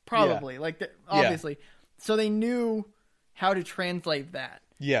 because probably obviously. So they knew how to translate that.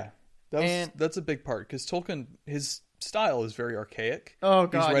 Yeah. That's a big part, because Tolkien, his style is very archaic. Oh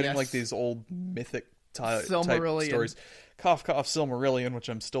god, he's writing like these old mythic type stories. Cough, cough, Silmarillion, which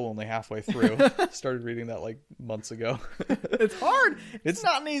I'm still only halfway through. Started reading that like months ago. It's hard. It's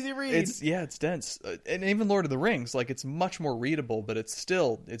not an easy read. It's dense. And even Lord of the Rings, like, it's much more readable, but it's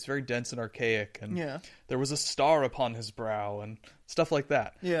very dense and archaic. And there was a star upon his brow and stuff like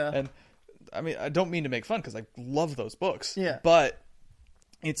that. Yeah. And I mean, I don't mean to make fun, because I love those books. Yeah. But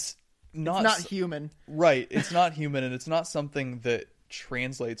it's not human. Right. It's not human, and it's not something that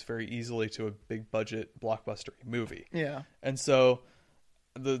translates very easily to a big budget blockbuster movie. Yeah. And so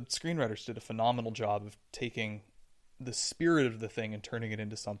the screenwriters did a phenomenal job of taking the spirit of the thing and turning it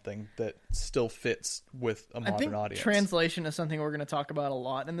into something that still fits with a modern audience. Translation is something we're going to talk about a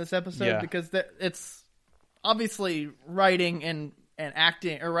lot in this episode, because it's obviously writing and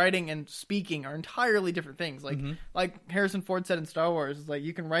acting, or writing and speaking, are entirely different things. Like Harrison Ford said in Star Wars, is like,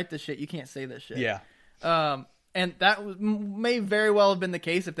 you can write this shit, you can't say this shit. Yeah. And that may very well have been the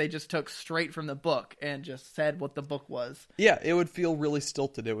case if they just took straight from the book and just said what the book was. Yeah, it would feel really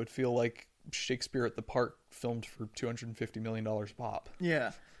stilted. It would feel like Shakespeare at the Park filmed for $250 million pop.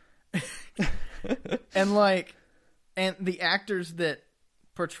 Yeah. and the actors that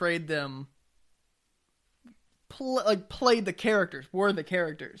portrayed them played the characters, were the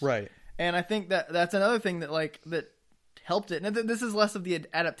characters. Right. And I think that's another thing that helped it. And this is less of the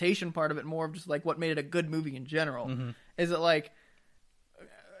adaptation part of it, more of just like what made it a good movie in general. Mm-hmm. Is it like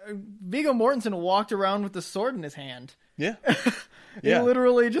Viggo Mortensen walked around with the sword in his hand? Yeah. He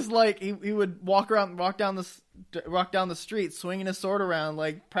literally just like he would walk down the street swinging his sword around,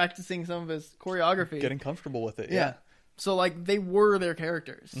 like practicing some of his choreography, getting comfortable with it. Yeah. So like they were their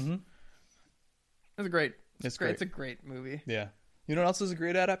characters. Mm-hmm. It's great. It's great. It's a great movie. Yeah. You know what else is a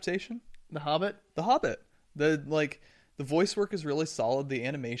great adaptation? The Hobbit. The Hobbit. The voice work is really solid. The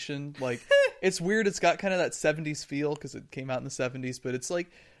animation, like, it's weird. It's got kind of that 70s feel because it came out in the 70s, but it's like,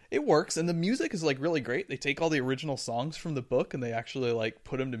 it works. And the music is like really great. They take all the original songs from the book and they actually like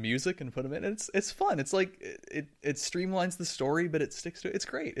put them to music and put them in. And it's fun. It's like, it streamlines the story, but it sticks to it. It's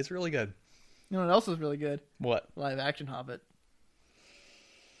great. It's really good. You know what else is really good? What? Live action Hobbit.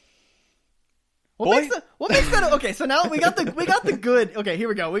 What makes that okay? So now we got the good. Okay, here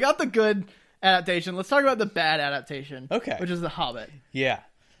we go. We got the good adaptation. Let's talk about the bad adaptation. Okay, which is The Hobbit. Yeah.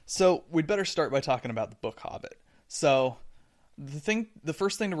 So we'd better start by talking about the book Hobbit. So the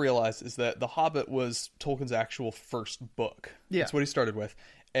first thing to realize is that The Hobbit was Tolkien's actual first book. Yeah, that's what he started with,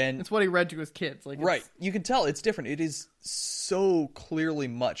 and it's what he read to his kids. Like, right, you can tell it's different. It is so clearly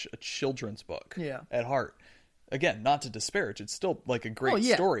much a children's book. Yeah. At heart. Again, not to disparage, it's still like a great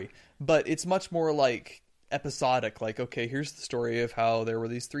story, but it's much more like episodic. Like, okay, here's the story of how there were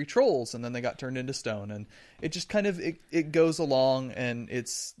these 3 trolls and then they got turned into stone, and it just kind of it goes along, and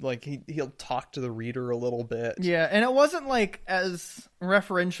it's like he'll talk to the reader a little bit. Yeah, and it wasn't like as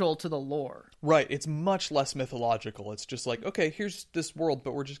referential to the lore. Right, it's much less mythological. It's just like, okay, here's this world,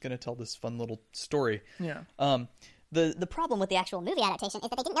 but we're just going to tell this fun little story. Yeah. The problem with the actual movie adaptation is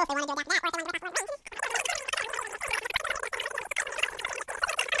that they didn't know if they wanted to do that.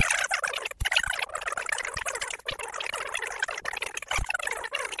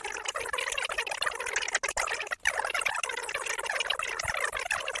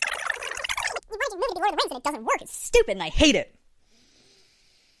 Lord of the Rings and it doesn't work. It's stupid and I hate it.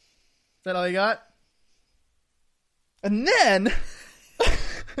 Is that all you got? And then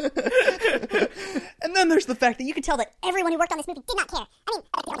and then there's the fact that You can tell that everyone who worked on this movie did not care. I mean,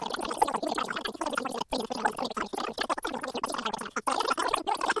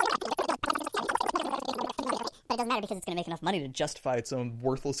 but it doesn't matter because it's going to make enough money to justify its own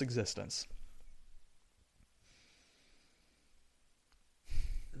worthless existence.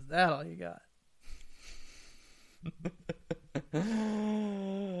 Is that all you got?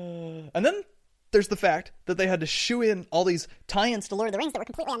 And then there's the fact that they had to shoe in all these tie-ins to Lord of the Rings that were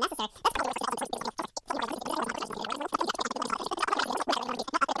completely unnecessary.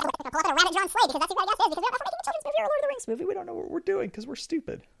 Pull up a rabbit-drawn sleigh because that's what everybody else is, because we're not making a children's movie or a Lord of the Rings movie. We don't know what we're doing because we're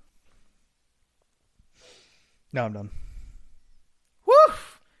stupid. Now I'm done. Woo!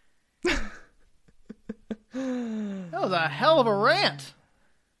 That was a hell of a rant.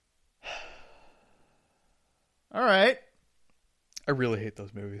 All right. I really hate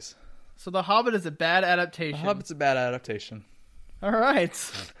those movies. So The Hobbit is a bad adaptation. The Hobbit's a bad adaptation. All right.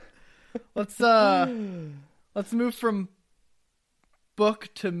 Let's move from book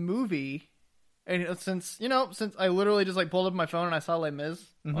to movie. And since I literally just like pulled up my phone and I saw Les Mis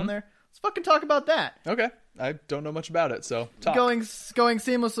on there, let's fucking talk about that. Okay. I don't know much about it, so talk. Going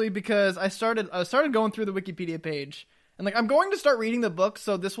seamlessly because I started going through the Wikipedia page and like I'm going to start reading the book,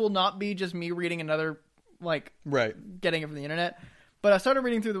 so this will not be just me reading another like getting it from the internet. But I started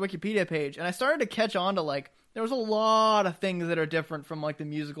reading through the Wikipedia page and I started to catch on to like there was a lot of things that are different from like the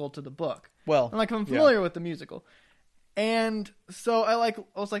musical to the book. Well, and like I'm familiar with the musical. And so I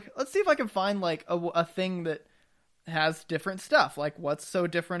was like, let's see if I can find like a thing that has different stuff. Like what's so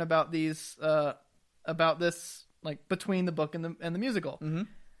different about these about this like between the book and the musical. Mm-hmm.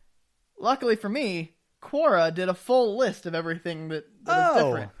 Luckily for me, Quora did a full list of everything that is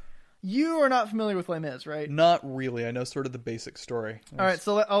different. You are not familiar with Les Mis, right? Not really. I know sort of the basic story. All right,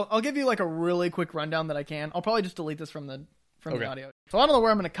 so I'll give you like a really quick rundown that I can. I'll probably just delete this from the audio. So I don't know where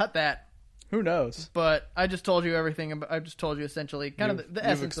I'm going to cut that. Who knows? But I just told you everything. I just told you essentially kind of the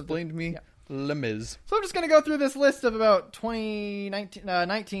essence of explained me Les Mis. So I'm just going to go through this list of about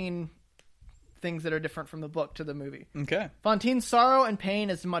 19 things that are different from the book to the movie. Okay. Fantine's sorrow and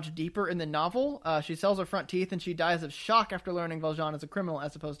pain is much deeper in the novel. She sells her front teeth and she dies of shock after learning Valjean is a criminal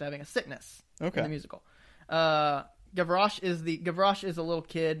as opposed to having a sickness. Okay. In the musical. Gavroche is a little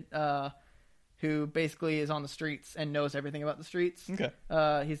kid who basically is on the streets and knows everything about the streets. Okay.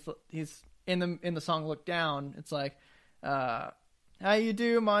 He's in the song Look Down. It's like how you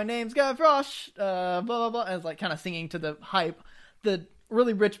do, my name's Gavroche, blah blah blah, and it's like kind of singing to the hype the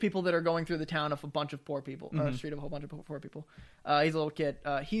really rich people that are going through the town of a bunch of poor people, or a street of a whole bunch of poor people. He's a little kid.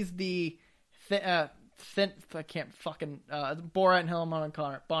 He's the I can't fucking Borat and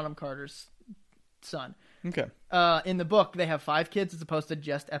Helena Bonham Carter's son. Okay. In the book, they have 5 kids as opposed to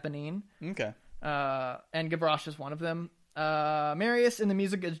just Eponine. Okay. And Gavroche is one of them. Marius in the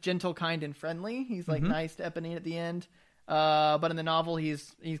music is gentle, kind, and friendly. He's like nice to Eponine at the end. But in the novel,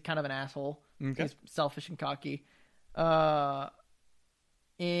 he's kind of an asshole. Okay. He's selfish and cocky.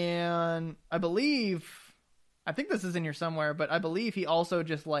 And I think this is in here somewhere, but I believe he also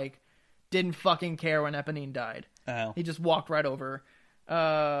just like didn't fucking care when Eponine died. Oh. He just walked right over.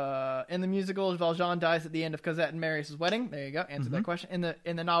 In the musical, Valjean dies at the end of Cosette and Marius' wedding. There you go. Answered that question.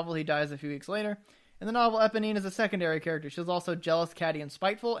 In the novel, he dies a few weeks later. In the novel, Eponine is a secondary character. She's also jealous, catty, and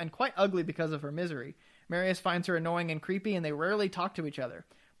spiteful, and quite ugly because of her misery. Marius finds her annoying and creepy, and they rarely talk to each other.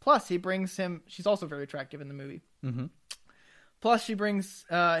 Plus, he brings him... She's also very attractive in the movie. Mm-hmm. Plus, she brings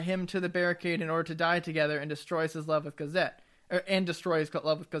him to the barricade in order to die together and destroys his love with Cosette.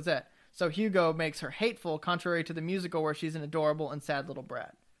 So Hugo makes her hateful, contrary to the musical where she's an adorable and sad little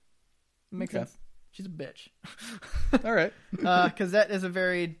brat. Makes sense. She's a bitch. All right. Cosette is a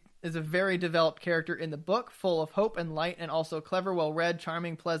very developed character in the book, full of hope and light, and also clever, well-read,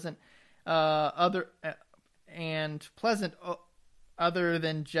 charming, pleasant, other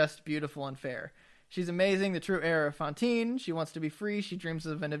than just beautiful and fair. She's amazing, the true heir of Fantine. She wants to be free. She dreams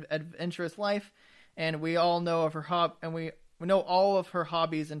of an adventurous life, and we all know of her we know all of her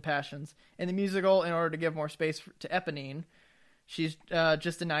hobbies and passions. In the musical, in order to give more space to Eponine, she's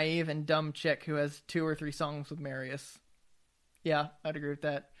just a naive and dumb chick who has 2 or 3 songs with Marius. Yeah, I'd agree with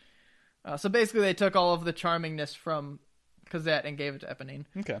that. So basically, they took all of the charmingness from Cosette and gave it to Eponine.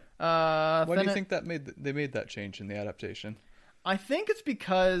 Okay. Why do you think they made that change in the adaptation? I think it's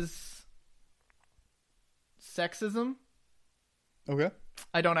because sexism. Okay.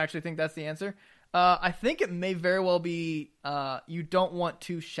 I don't actually think that's the answer. I think it may very well be you don't want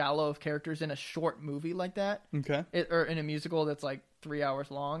too shallow of characters in a short movie like that. Okay. Or in a musical that's like 3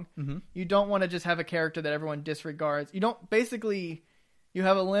 hours long. Mm-hmm. You don't want to just have a character that everyone disregards. You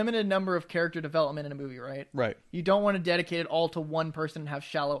have a limited number of character development in a movie, right? Right. You don't want to dedicate it all to one person and have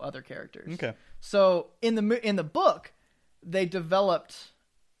shallow other characters. Okay. So in the book, they developed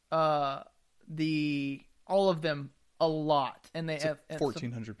all of them a lot, and they have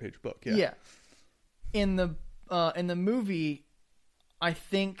 1,400-page book. Yeah. Yeah. In the movie, I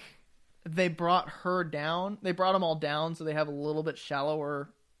think they brought her down. They brought them all down, so they have a little bit shallower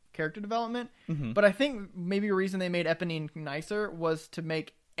character development. Mm-hmm. But I think maybe a reason they made Eponine nicer was to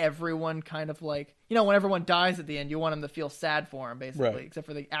make everyone kind of like, when everyone dies at the end, you want them to feel sad for them, basically, right. Except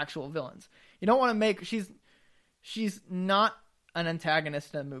for the actual villains. You don't want to make she's not an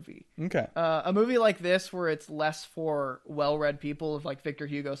antagonist in a movie. Okay. A movie like this where it's less for well-read people of like Victor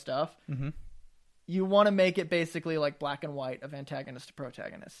Hugo stuff. Mm-hmm. You want to make it basically like black and white of antagonist to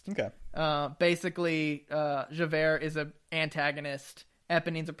protagonist. Okay. Basically, Javert is an antagonist.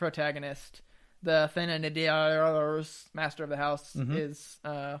 Eponine's a protagonist. the Thénardiers, master of the house, is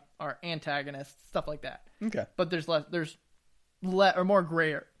our antagonist, stuff like that. Okay. But there's more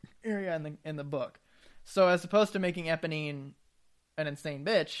gray area in the book. So as opposed to making Eponine an insane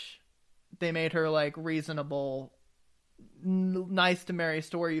bitch, they made her like reasonable, nice to Marius,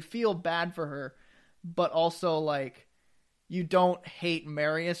 to where you feel bad for her, but also like you don't hate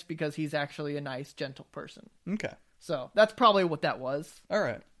Marius because he's actually a nice, gentle person. Okay. So that's probably what that was. All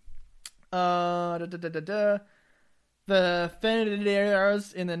right. The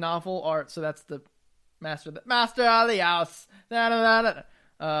Thénardiers in the novel are, so that's the master of the house. They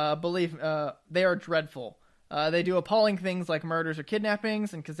are dreadful. They do appalling things like murders or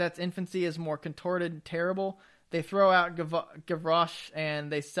kidnappings, and Cosette's infancy is more contorted and terrible. They throw out Gavroche, and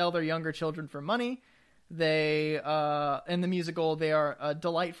they sell their younger children for money. They, in the musical, they are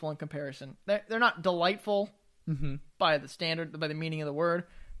delightful in comparison. They're not delightful by the meaning of the word,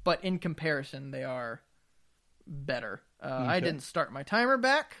 but in comparison, they are better. I didn't start my timer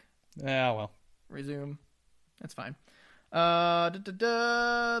back. Yeah, well. Resume. That's fine.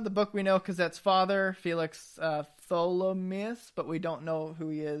 The book, we know Cosette's father, Felix Tholomyès, but we don't know who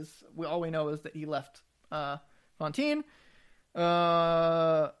he is. All we know is that he left Fantine.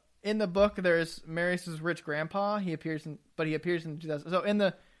 In the book, there's Marius's rich grandpa. He appears in 2000.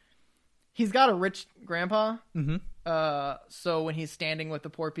 So he's got a rich grandpa. So when he's standing with the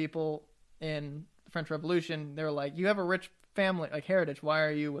poor people in the French Revolution, they're like, "You have a rich family, like heritage. Why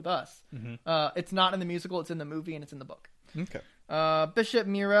are you with us?" It's not in the musical. It's in the movie, and it's in the book. Okay. Bishop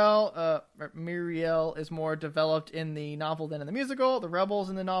Myriel is more developed in the novel than in the musical. The rebels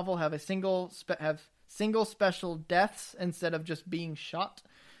in the novel have single special deaths instead of just being shot.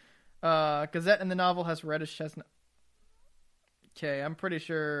 Cosette in the novel has reddish chestnut. Okay, I'm pretty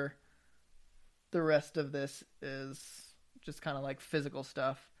sure the rest of this is just kind of like physical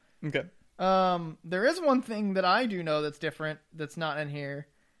stuff. Okay. There is one thing that I do know that's different, that's not in here.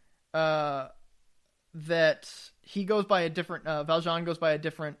 That he goes by a different, Valjean goes by a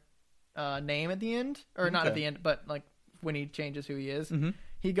different name at the end, or not at the end, but like when he changes who he is.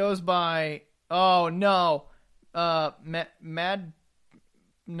 He goes by, Madeline.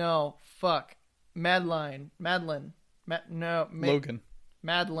 Logan.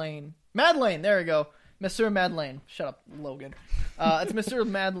 Madeleine, there we go. Monsieur Madeleine. Shut up, Logan. It's Monsieur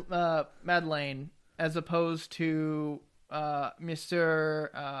Madeleine as opposed to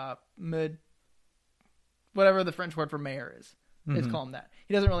Monsieur whatever the French word for mayor is. Let's call him that.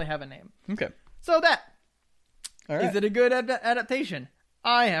 He doesn't really have a name. Okay. So that. All right. Is it a good adaptation?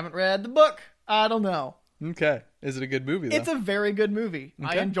 I haven't read the book. I don't know. Okay. Is it a good movie, though? It's a very good movie.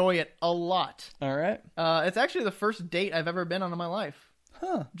 Okay. I enjoy it a lot. All right. It's actually the first date I've ever been on in my life.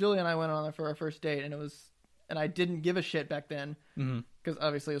 Huh. Julia and I went on it for our first date, and I didn't give a shit back then because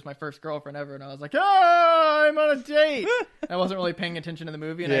obviously it was my first girlfriend ever, and I was like, I'm on a date. I wasn't really paying attention to the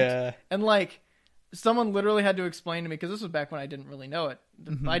movie, and like someone literally had to explain to me, because this was back when I didn't really know it.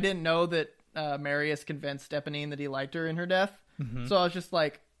 I didn't know that Marius convinced Eponine that he liked her in her death, so I was just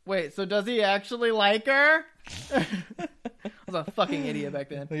like, wait, so does he actually like her? I was a fucking idiot back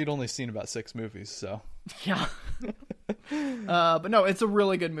then. You'd only seen about 6 movies, so yeah. But no, it's a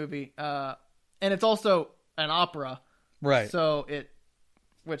really good movie, and it's also an opera, right? So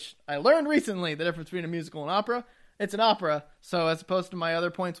which I learned recently, the difference between a musical and opera. It's an opera, so as opposed to my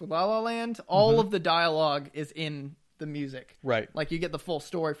other points with La La Land, all of the dialogue is in the music, right? Like you get the full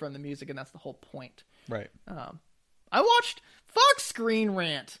story from the music, and that's the whole point, right? I watched Fox Screen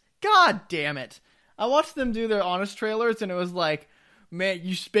Rant. God damn it! I watched them do their honest trailers, and it was like, man,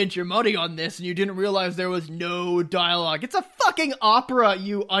 you spent your money on this and you didn't realize there was no dialogue. It's a fucking opera,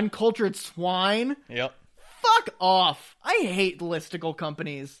 you uncultured swine. Yep. Fuck off. I hate listicle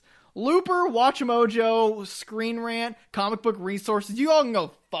companies. Looper, WatchMojo, Screen Rant, Comic Book Resources, you all can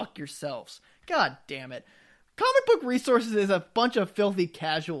go fuck yourselves. God damn it. Comic Book Resources is a bunch of filthy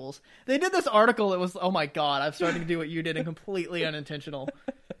casuals. They did this article, it was, oh my god, I'm starting to do what you did and completely unintentional.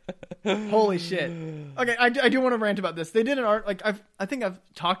 Holy shit. Okay, I do want to rant about this. They did an I think I've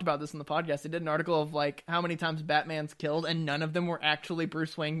talked about this in the podcast. They did an article of like how many times Batman's killed, and none of them were actually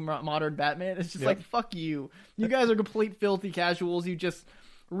Bruce Wayne modern Batman. It's just like, fuck you. You guys are complete filthy casuals. You just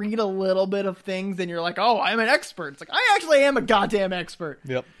read a little bit of things and you're like, oh, I'm an expert. It's like, I actually am a goddamn expert.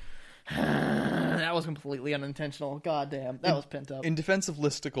 Yep. That was completely unintentional. Goddamn. That was pent up. In defense of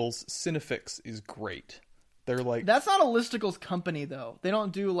listicles, Cinefix is great. They're like... That's not a listicles company, though. They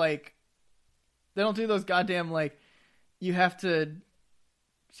don't do, like... They don't do those goddamn, like... You have to...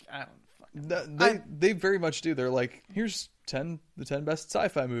 I don't fucking... They very much do. They're like, here's the 10 best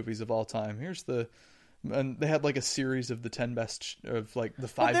sci-fi movies of all time. Here's the And they had like a series of the 10 best of like the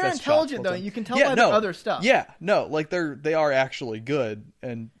 5 But they're best shots intelligent of though. all time. You can tell by their other stuff. Yeah, no, like they are actually good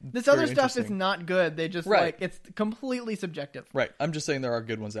and This very other stuff is interesting. not good. They just Right. like it's completely subjective. Right. I'm just saying there are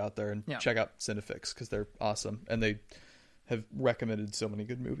good ones out there, and Yeah. check out Cinefix because they're awesome, and they have recommended so many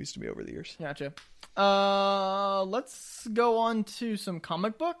good movies to me over the years. Gotcha. Let's go on to some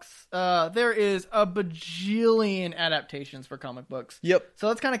comic books. There is a bajillion adaptations for comic books. Yep. So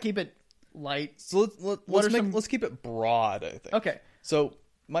let's kind of keep it light. So What are some- let's keep it broad, I think. Okay. So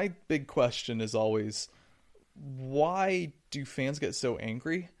my big question is always, why do fans get so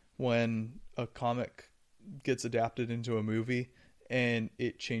angry when a comic gets adapted into a movie and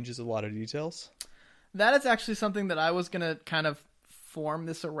it changes a lot of details? That is actually something that I was going to kind of form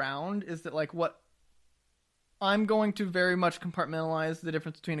this around, is that like what I'm going to very much compartmentalize the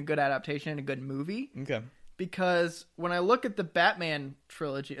difference between a good adaptation and a good movie. Okay. Because when I look at the Batman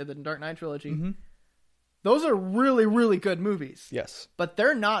trilogy, or the Dark Knight trilogy, Mm-hmm. those are really, really good movies. Yes. But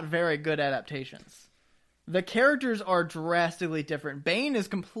they're not very good adaptations. The characters are drastically different. Bane is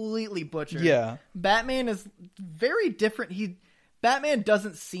completely butchered. Yeah. Batman is very different. Batman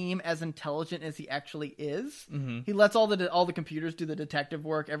doesn't seem as intelligent as he actually is. Mm-hmm. He lets all the computers do the detective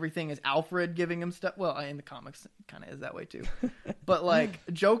work. Everything is Alfred giving him stuff. Well, in the comics, it kind of is that way too. But like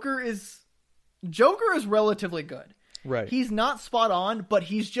Joker is relatively good. Right. He's not spot on, but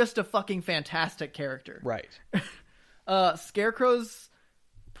he's just a fucking fantastic character. Right. Scarecrow's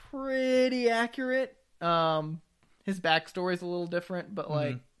pretty accurate. His backstory is a little different, but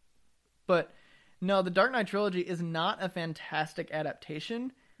like, but no, the Dark Knight trilogy is not a fantastic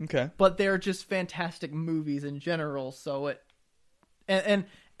adaptation, Okay. but they're just fantastic movies in general. So it, and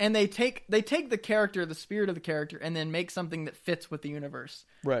they take the character, the spirit of the character, and then make something that fits with the universe.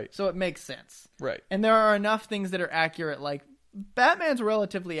 Right. So it makes sense. Right. And there are enough things that are accurate. Like Batman's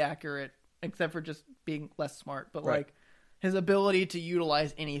relatively accurate, except for just being less smart. But Right. like his ability to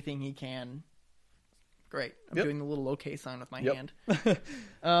utilize anything he can, great. I'm Yep. doing the little okay sign with my Yep. hand.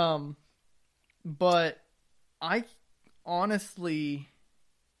 But I honestly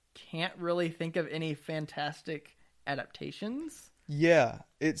can't really think of any fantastic adaptations. Yeah,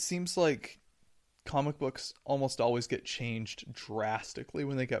 it seems like comic books almost always get changed drastically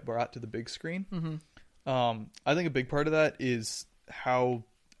when they get brought to the big screen. Mm-hmm. I think a big part of that is how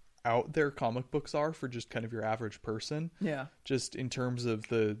out there comic books are for just kind of your average person. Yeah. Just in terms of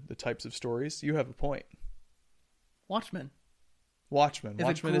the types of stories. You have a point. Watchmen Watchmen. is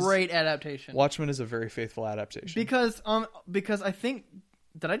Watchmen a great adaptation. Watchmen is a very faithful adaptation. Because I think,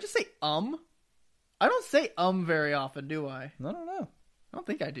 did I just say I don't say very often, do I? I don't know. I don't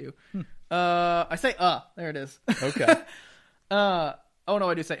think I do. I say there it is. Okay. Oh no,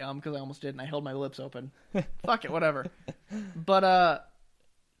 I do say because I almost did and I held my lips open. Fuck it, whatever. But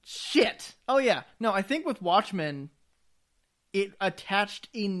shit. Oh yeah. No, I think with Watchmen it attached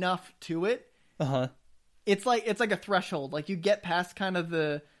enough to it. Uh-huh. It's like a threshold. Like you get past kind of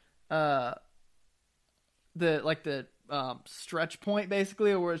the stretch point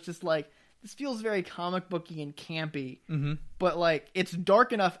basically, where it's just like this feels very comic booky and campy. Mm-hmm. But like it's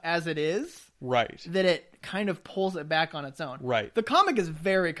dark enough as it is Right. that it kind of pulls it back on its own. Right. The comic is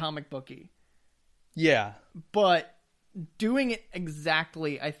very comic booky, Yeah. but doing it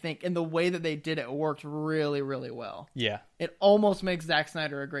exactly, I think, in the way that they did it worked really, really well. Yeah. It almost makes Zack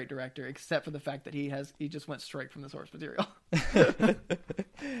Snyder a great director, except for the fact that he just went straight from the source material.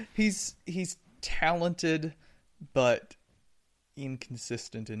 He's talented, but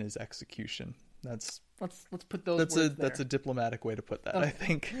inconsistent in his execution. Let's put those words there. that's a diplomatic way to put that, I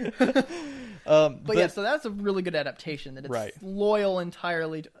think. But yeah, so that's a really good adaptation. That it's Right. loyal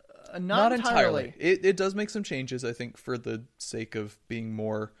entirely. Not entirely. It does make some changes, I think, for the sake of being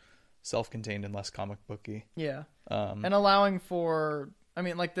more self-contained and less comic booky. Yeah, Um, and allowing for, I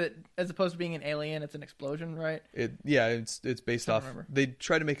mean, like as opposed to being an alien, it's an explosion, right? it's based I off. remember. They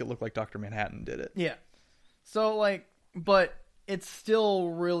try to make it look like Dr. Manhattan did it. Yeah. So like, but it's still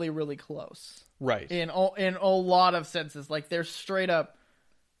really, really close Right. in a lot of senses. Like there's straight up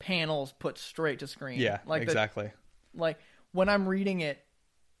panels put straight to screen. Yeah. Like exactly. like when I'm reading it,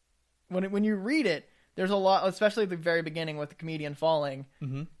 when you read it, there's a lot, especially at the very beginning with the comedian falling.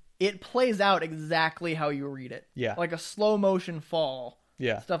 Mm-hmm. It plays out exactly how you read it. Yeah. Like a slow motion fall.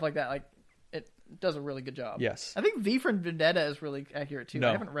 Yeah. Stuff like that. Like it does a really good job. Yes. I think V for Vendetta is really accurate too. No.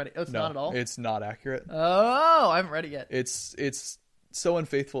 I haven't read it. Oh, it's No, not at all? It's not accurate. Oh, I haven't read it yet. It's so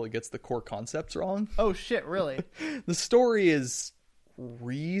unfaithful it gets the core concepts wrong. Oh shit, really? The story is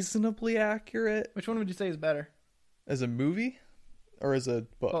reasonably accurate Which one would you say is better? as a movie or as a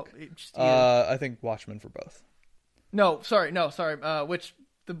book. Well, just either. I think Watchmen for both. No, sorry. Which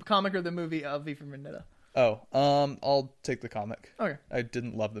The comic or the movie of V for Vendetta? Oh, I'll take the comic. Okay. I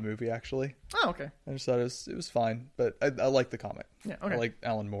didn't love the movie actually. Oh, okay. I just thought it was fine, but I like the comic. Yeah, okay. I like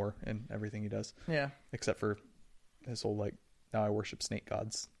Alan Moore and everything he does, Yeah. except for his whole like now I worship snake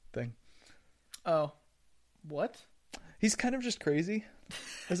gods thing. Oh. What? He's kind of just crazy,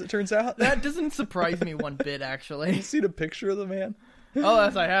 as it turns out. That doesn't surprise me one bit, actually. You seen a picture of the man? Oh,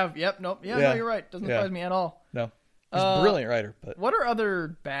 yes, I have. Yep, nope. Yeah, Yeah. no, you're right. Doesn't Yeah. surprise me at all. No, he's a brilliant writer. But What are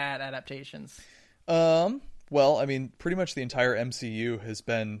other bad adaptations? well, I mean, pretty much the entire MCU has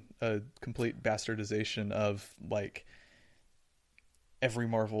been a complete bastardization of like every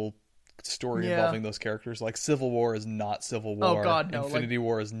Marvel story Yeah. involving those characters. Like Civil War is not Civil War. Oh, God, no. Infinity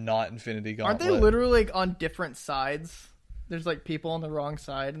War is not Infinity Aren't Gauntlet. they literally like, on different sides? There's like people on the wrong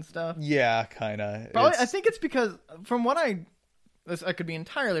side and stuff. Yeah, kind of. Probably, I think it's because from what I could be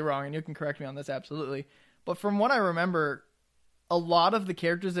entirely wrong, and you can correct me on this absolutely. But from what I remember, a lot of the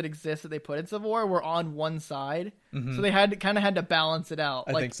characters that exist that they put in Civil War were on one side, so they had to balance it out.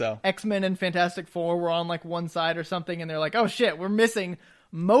 I think so. X-Men and Fantastic Four were on like one side or something, and they're like, "Oh shit, we're missing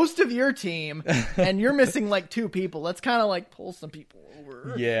most of your team, and you're missing like 2 people. Let's kind of like pull some people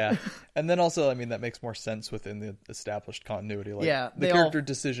over." Yeah, and then also, I mean, that makes more sense within the established continuity. Like, Yeah, the they character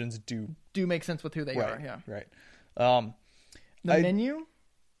decisions do make sense with who they right, are. Yeah, right. the menu.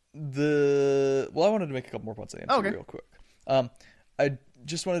 Well, I wanted to make a couple more points on the MCU Okay. real quick. I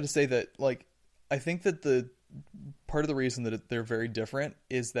just wanted to say that, like, I think that the part of the reason that they're very different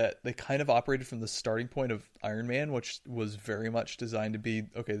is that they kind of operated from the starting point of Iron Man, which was very much designed to be,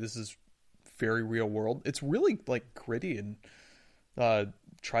 okay, this is very real world. It's really like gritty and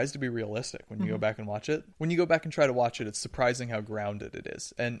tries to be realistic when you go back and watch it. When you go back and try to watch it, it's surprising how grounded it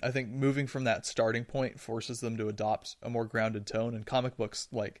is. And I think moving from that starting point forces them to adopt a more grounded tone. And comic books,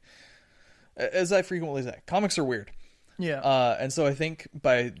 like, as I frequently say, comics are weird. Yeah, And so I think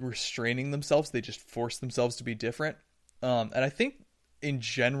by restraining themselves, they just force themselves to be different. And I think in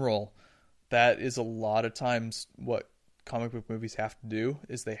general, that is a lot of times what comic book movies have to do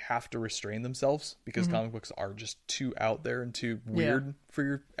is they have to restrain themselves because comic books are just too out there and too weird for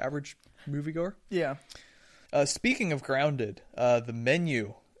your average moviegoer. yeah, Speaking of grounded, the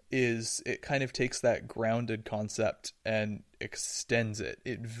menu it kind of takes that grounded concept and extends it.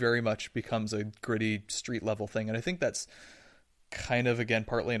 It very much becomes a gritty street level thing. And I think that's kind of, again,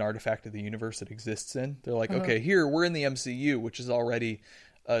 partly an artifact of the universe it exists in. They're like, okay, here we're in the MCU, which is already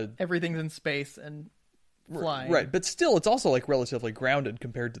everything's in space and flying. right. But still, it's also like relatively grounded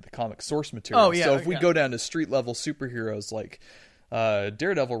compared to the comic source material. Oh, yeah, so if we yeah. go down to street level superheroes like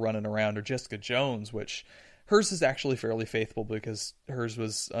Daredevil running around or Jessica Jones, which hers is actually fairly faithful because hers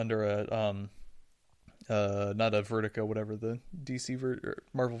was under a not a Vertigo, whatever the DC or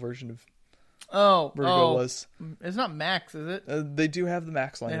Marvel version of Vertigo was. It's not Max, is it? They do have the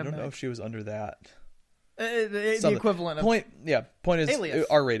Max line. They I have don't know Max. if she was under that. The Something. equivalent of Point is Alias.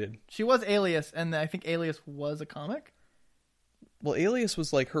 R-rated. She was Alias, and I think Alias was a comic. Well, Alias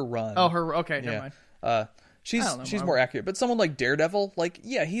was like her run. Oh, her. Okay, never mind. She's I don't know, she's Marvel. more accurate, but someone like Daredevil, like,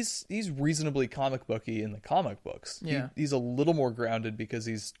 yeah, he's reasonably comic booky in the comic books. Yeah. He's a little more grounded because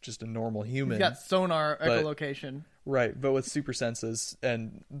he's just a normal human, He's got sonar echolocation. right? But with super senses,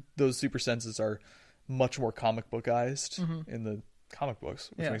 and those super senses are much more comic bookized in the comic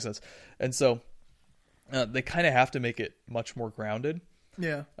books, which Yeah. makes sense. And so they kind of have to make it much more grounded.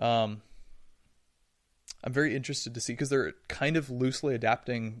 Yeah. I'm very interested to see because they're kind of loosely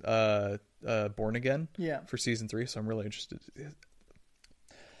adapting Born Again Yeah. for season 3, so I'm really interested.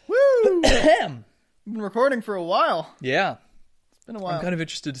 Woo! Been Been recording for a while. yeah, It's been a while. I'm kind of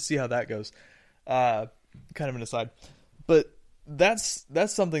interested to see how that goes. Kind of an aside, but that's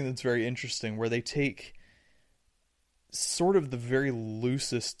something that's very interesting where they take sort of the very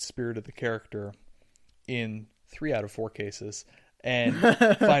loosest spirit of the character in 3 out of 4 cases and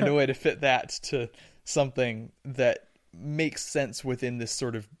find a way to fit that to something that makes sense within this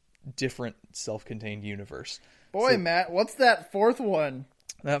sort of different self-contained universe. Boy, So- Matt, what's that 4th one?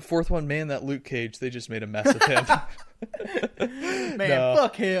 That 4th one, man, that Luke Cage, they just made a mess of him. Man, No.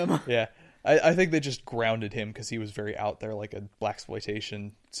 fuck him. Yeah. I think they just grounded him because he was very out there, like a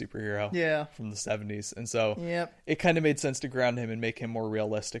blaxploitation superhero Yeah. from the 70s. And so Yep. it kind of made sense to ground him and make him more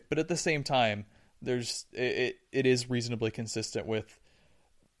realistic. But at the same time, it is reasonably consistent with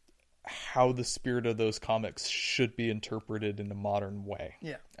how the spirit of those comics should be interpreted in a modern way.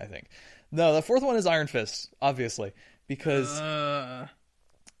 Yeah. I think. No, the 4th one is Iron Fist, obviously, because the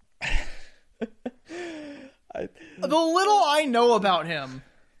little I know about him,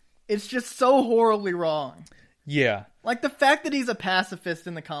 it's just so horribly wrong. yeah, Like the fact that he's a pacifist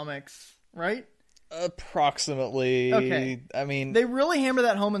in the comics, right? Approximately. Okay. I mean, They really hammer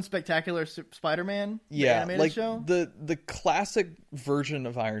that home in Spectacular Spider-Man, the animated like show. the classic version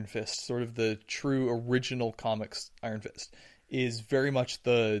of Iron Fist, sort of the true original comics Iron Fist, is very much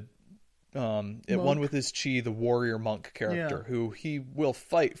the one with his chi, the warrior monk character, who he will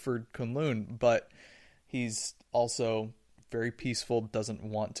fight for Kunlun, but he's also very peaceful, doesn't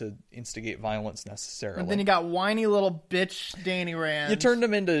want to instigate violence necessarily. And then you got whiny little bitch Danny Rand. You turned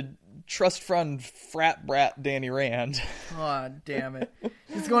him into trust fund frat brat Danny Rand. God damn it.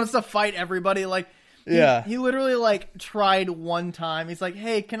 He's going to fight everybody. Like, he literally, like, tried one time. He's like,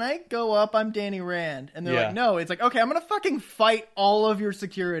 hey, can I go up? I'm Danny Rand. And they're like, no. It's like, okay, I'm going to fucking fight all of your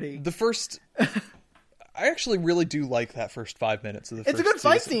security. The first... I actually really do like that first 5 minutes of the first season. It's a good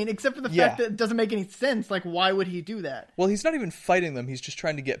fight season. scene, except for the fact that it doesn't make any sense. Like, why would he do that? Well, he's not even fighting them. He's just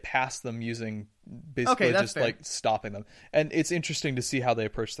trying to get past them using basically just fair. like stopping them. And it's interesting to see how they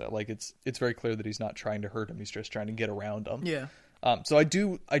approach that. Like, it's very clear that he's not trying to hurt him. He's just trying to get around them. Yeah. So I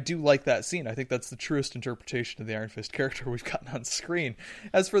do like that scene. I think that's the truest interpretation of the Iron Fist character we've gotten on screen.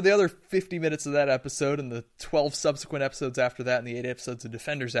 As for the other 50 minutes of that episode and the 12 subsequent episodes after that and the 8 episodes of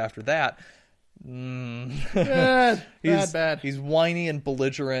Defenders after that, bad. He's whiny and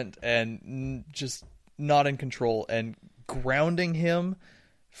belligerent and just not in control. And grounding him,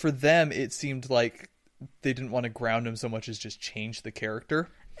 for them, it seemed like they didn't want to ground him so much as just change the character.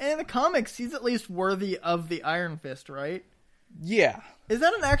 And in the comics, he's at least worthy of the Iron Fist, right? Yeah. Is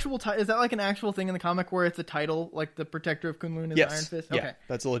that an actual is that like an actual thing in the comic where it's a title, like the Protector of Kunlun is Iron Fist? Yeah, okay.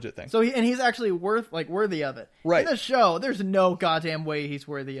 That's a legit thing. So he's actually worthy of it. Right. In the show, there's no goddamn way he's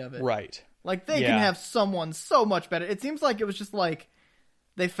worthy of it. Right. Like, they can have someone so much better. It seems like it was just like,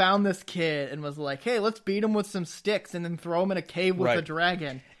 they found this kid and was like, hey, let's beat him with some sticks and then throw him in a cave with a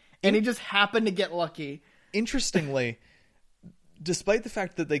dragon. And he just happened to get lucky. Interestingly, despite the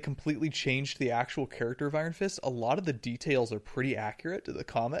fact that they completely changed the actual character of Iron Fist, a lot of the details are pretty accurate to the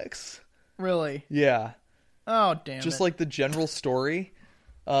comics. Really? Yeah. Oh, damn Just it. like the general story.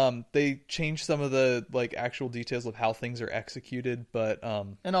 They changed some of the like actual details of how things are executed, but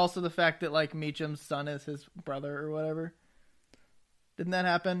and also the fact that like Meacham's son is his brother or whatever. Didn't that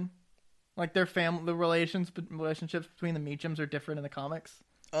happen? Like their family, the relationships between the Meachams are different in the comics.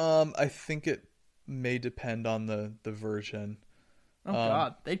 I think it may depend on the version. Oh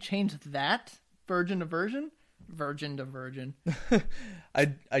God, they changed that virgin to virgin. I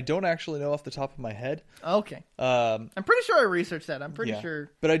don't actually know off the top of my head. Okay. I'm pretty sure I researched that. I'm pretty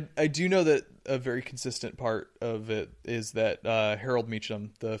sure. But I do know that a very consistent part of it is that Harold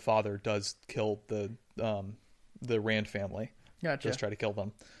Meacham, the father, does kill the Rand family. Gotcha. Does try to kill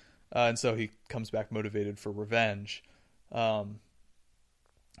them. And so he comes back motivated for revenge. So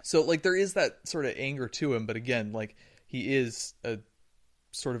like there is that sort of anger to him, but again, like he is a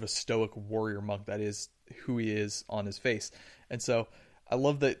sort of a stoic warrior monk. That is who he is on his face. And so I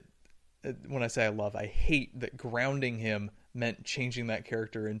love that. When I say I hate that grounding him meant changing that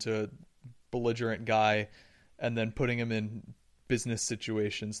character into a belligerent guy and then putting him in business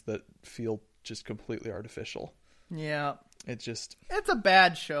situations that feel just completely artificial. Yeah. It's a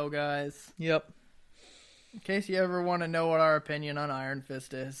bad show, guys. Yep. In case you ever want to know what our opinion on Iron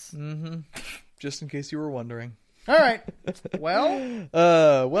Fist is. Mm-hmm. Just in case you were wondering. All right. Well,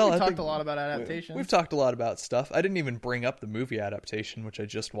 we talked a lot about adaptations. We've talked a lot about stuff. I didn't even bring up the movie adaptation, which I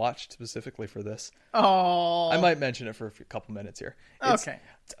just watched specifically for this. Oh. I might mention it for a couple minutes here. Okay.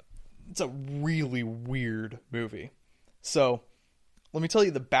 It's a really weird movie. So, let me tell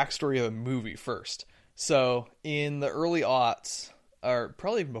you the backstory of the movie first. So, in the early aughts, or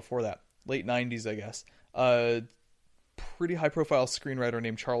probably even before that, late 90s, I guess, a pretty high-profile screenwriter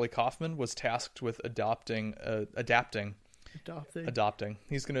named Charlie Kaufman was tasked with adapting.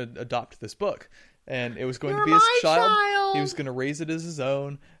 He's going to adopt this book, and it was going to be his child. He was going to raise it as his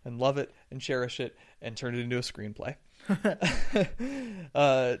own and love it and cherish it and turn it into a screenplay. He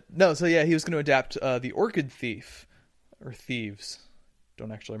was going to adapt The Orchid Thief, or Thieves,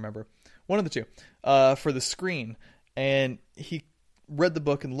 don't actually remember, one of the two, for the screen, and he read the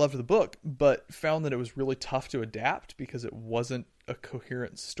book and loved the book, but found that it was really tough to adapt because it wasn't a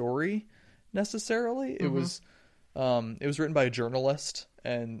coherent story necessarily. It was written by a journalist,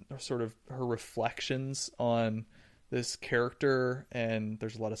 and sort of her reflections on this character, and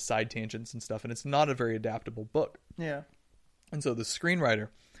there's a lot of side tangents and stuff, and it's not a very adaptable book. Yeah. And so the screenwriter,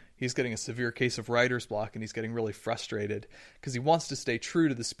 he's getting a severe case of writer's block, and he's getting really frustrated because he wants to stay true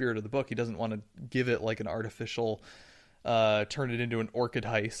to the spirit of the book. He doesn't want to give it like an artificial turn it into an orchid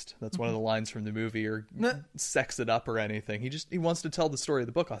heist. That's one of the lines from the movie, or sex it up or anything. He wants to tell the story of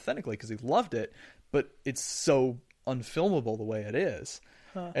the book authentically because he loved it, but it's so unfilmable the way it is.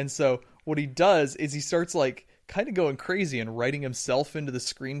 And so what he does is he starts like kind of going crazy and writing himself into the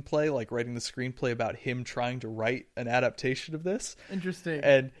screenplay, like writing the screenplay about him trying to write an adaptation of this. Interesting.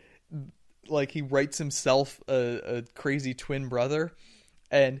 And like he writes himself a crazy twin brother,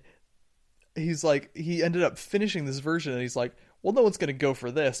 and he's like, he ended up finishing this version and he's like, well, no one's going to go for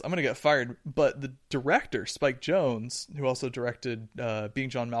this. I'm going to get fired. But the director, Spike Jonze, who also directed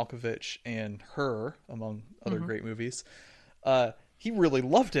Being John Malkovich and Her, among other great movies, he really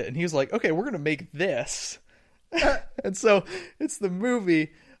loved it. And he was like, okay, we're going to make this. And so it's the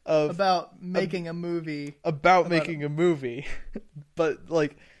movie about making a movie. About making a movie. But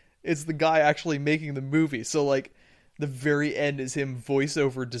like, it's the guy actually making the movie. So like, the very end is him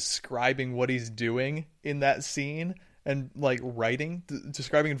voiceover describing what he's doing in that scene. And like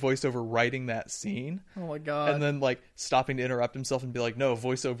describing in voiceover, writing that scene. Oh my god! And then like stopping to interrupt himself and be like, "No,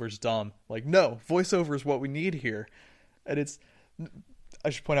 voiceover's dumb." Like, no, voiceover is what we need here. And it's, I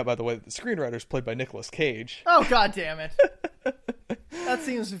should point out, by the way, that the screenwriter is played by Nicolas Cage. Oh god damn it! That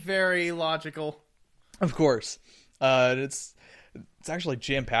seems very logical. Of course, it's actually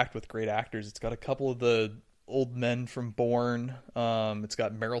jam packed with great actors. It's got a couple of the old men from Bourne. It's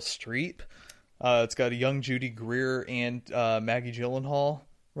got Meryl Streep. It's got a young Judy Greer and Maggie Gyllenhaal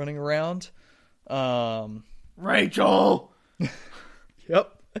running around. Rachel!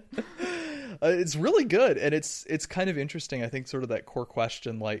 Yep. It's really good, and it's kind of interesting, I think, sort of that core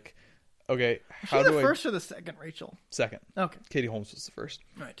question, like, okay, how do I... the first or the second Rachel? Second. Okay. Katie Holmes was the first.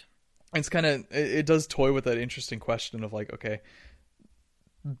 Right. It's kind of... It does toy with that interesting question of, like, okay,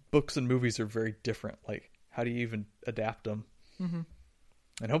 books and movies are very different. Like, how do you even adapt them? Mm-hmm.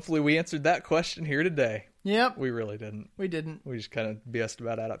 And hopefully we answered that question here today. Yep. We really didn't. We didn't. We just kind of BS'd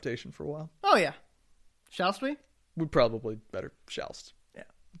about adaptation for a while. Oh, yeah. Shall we? We probably better shallst. Yeah.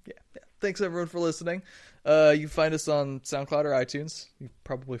 Yeah. Thanks, everyone, for listening. You can find us on SoundCloud or iTunes. You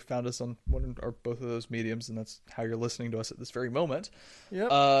probably found us on one or both of those mediums, and that's how you're listening to us at this very moment.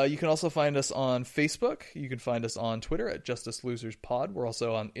 Yep. You can also find us on Facebook. You can find us on Twitter at Justice Losers Pod. We're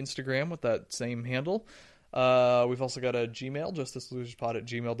also on Instagram with that same handle. We've also got a Gmail,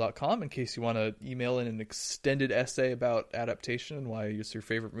 justiceloserspod@gmail.com, in case you want to email in an extended essay about adaptation and why it's your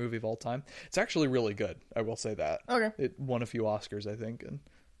favorite movie of all time. It's actually really good, I will say that. Okay. It won a few Oscars, I think, and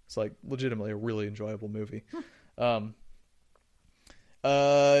it's like legitimately a really enjoyable movie. You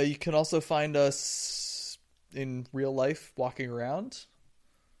can also find us in real life walking around.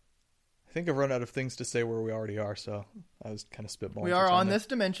 I think I've run out of things to say where we already are, so I was kind of spitballing. We are on this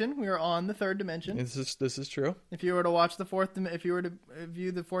dimension. We are on the third dimension. This is true. If you were to watch the if you were to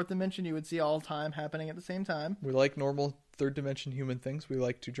view the fourth dimension, you would see all time happening at the same time. We like normal third dimension human things. We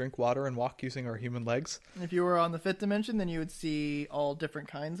like to drink water and walk using our human legs. If you were on the fifth dimension, then you would see all different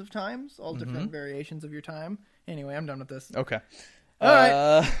kinds of times, all different variations of your time. Anyway, I'm done with this. Okay. All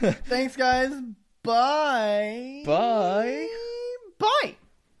right. Thanks, guys. Bye. Bye. Bye.